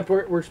 Yeah, except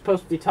we're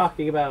supposed to be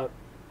talking about.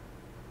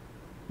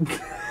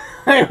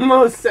 I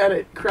almost said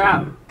it.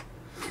 Crap.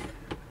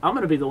 I'm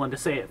gonna be the one to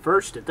say it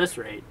first at this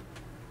rate.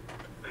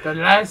 The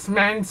last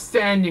man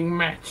standing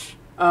match.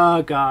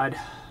 Oh God.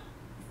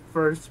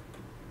 First.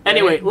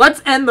 Anyway,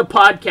 let's end the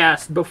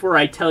podcast before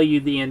I tell you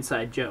the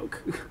inside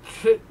joke.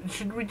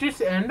 Should we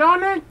just end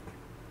on it?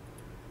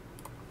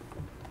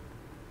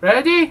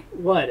 Ready?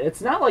 What?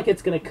 It's not like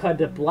it's gonna cut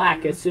to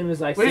black as soon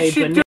as I We say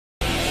should banana. do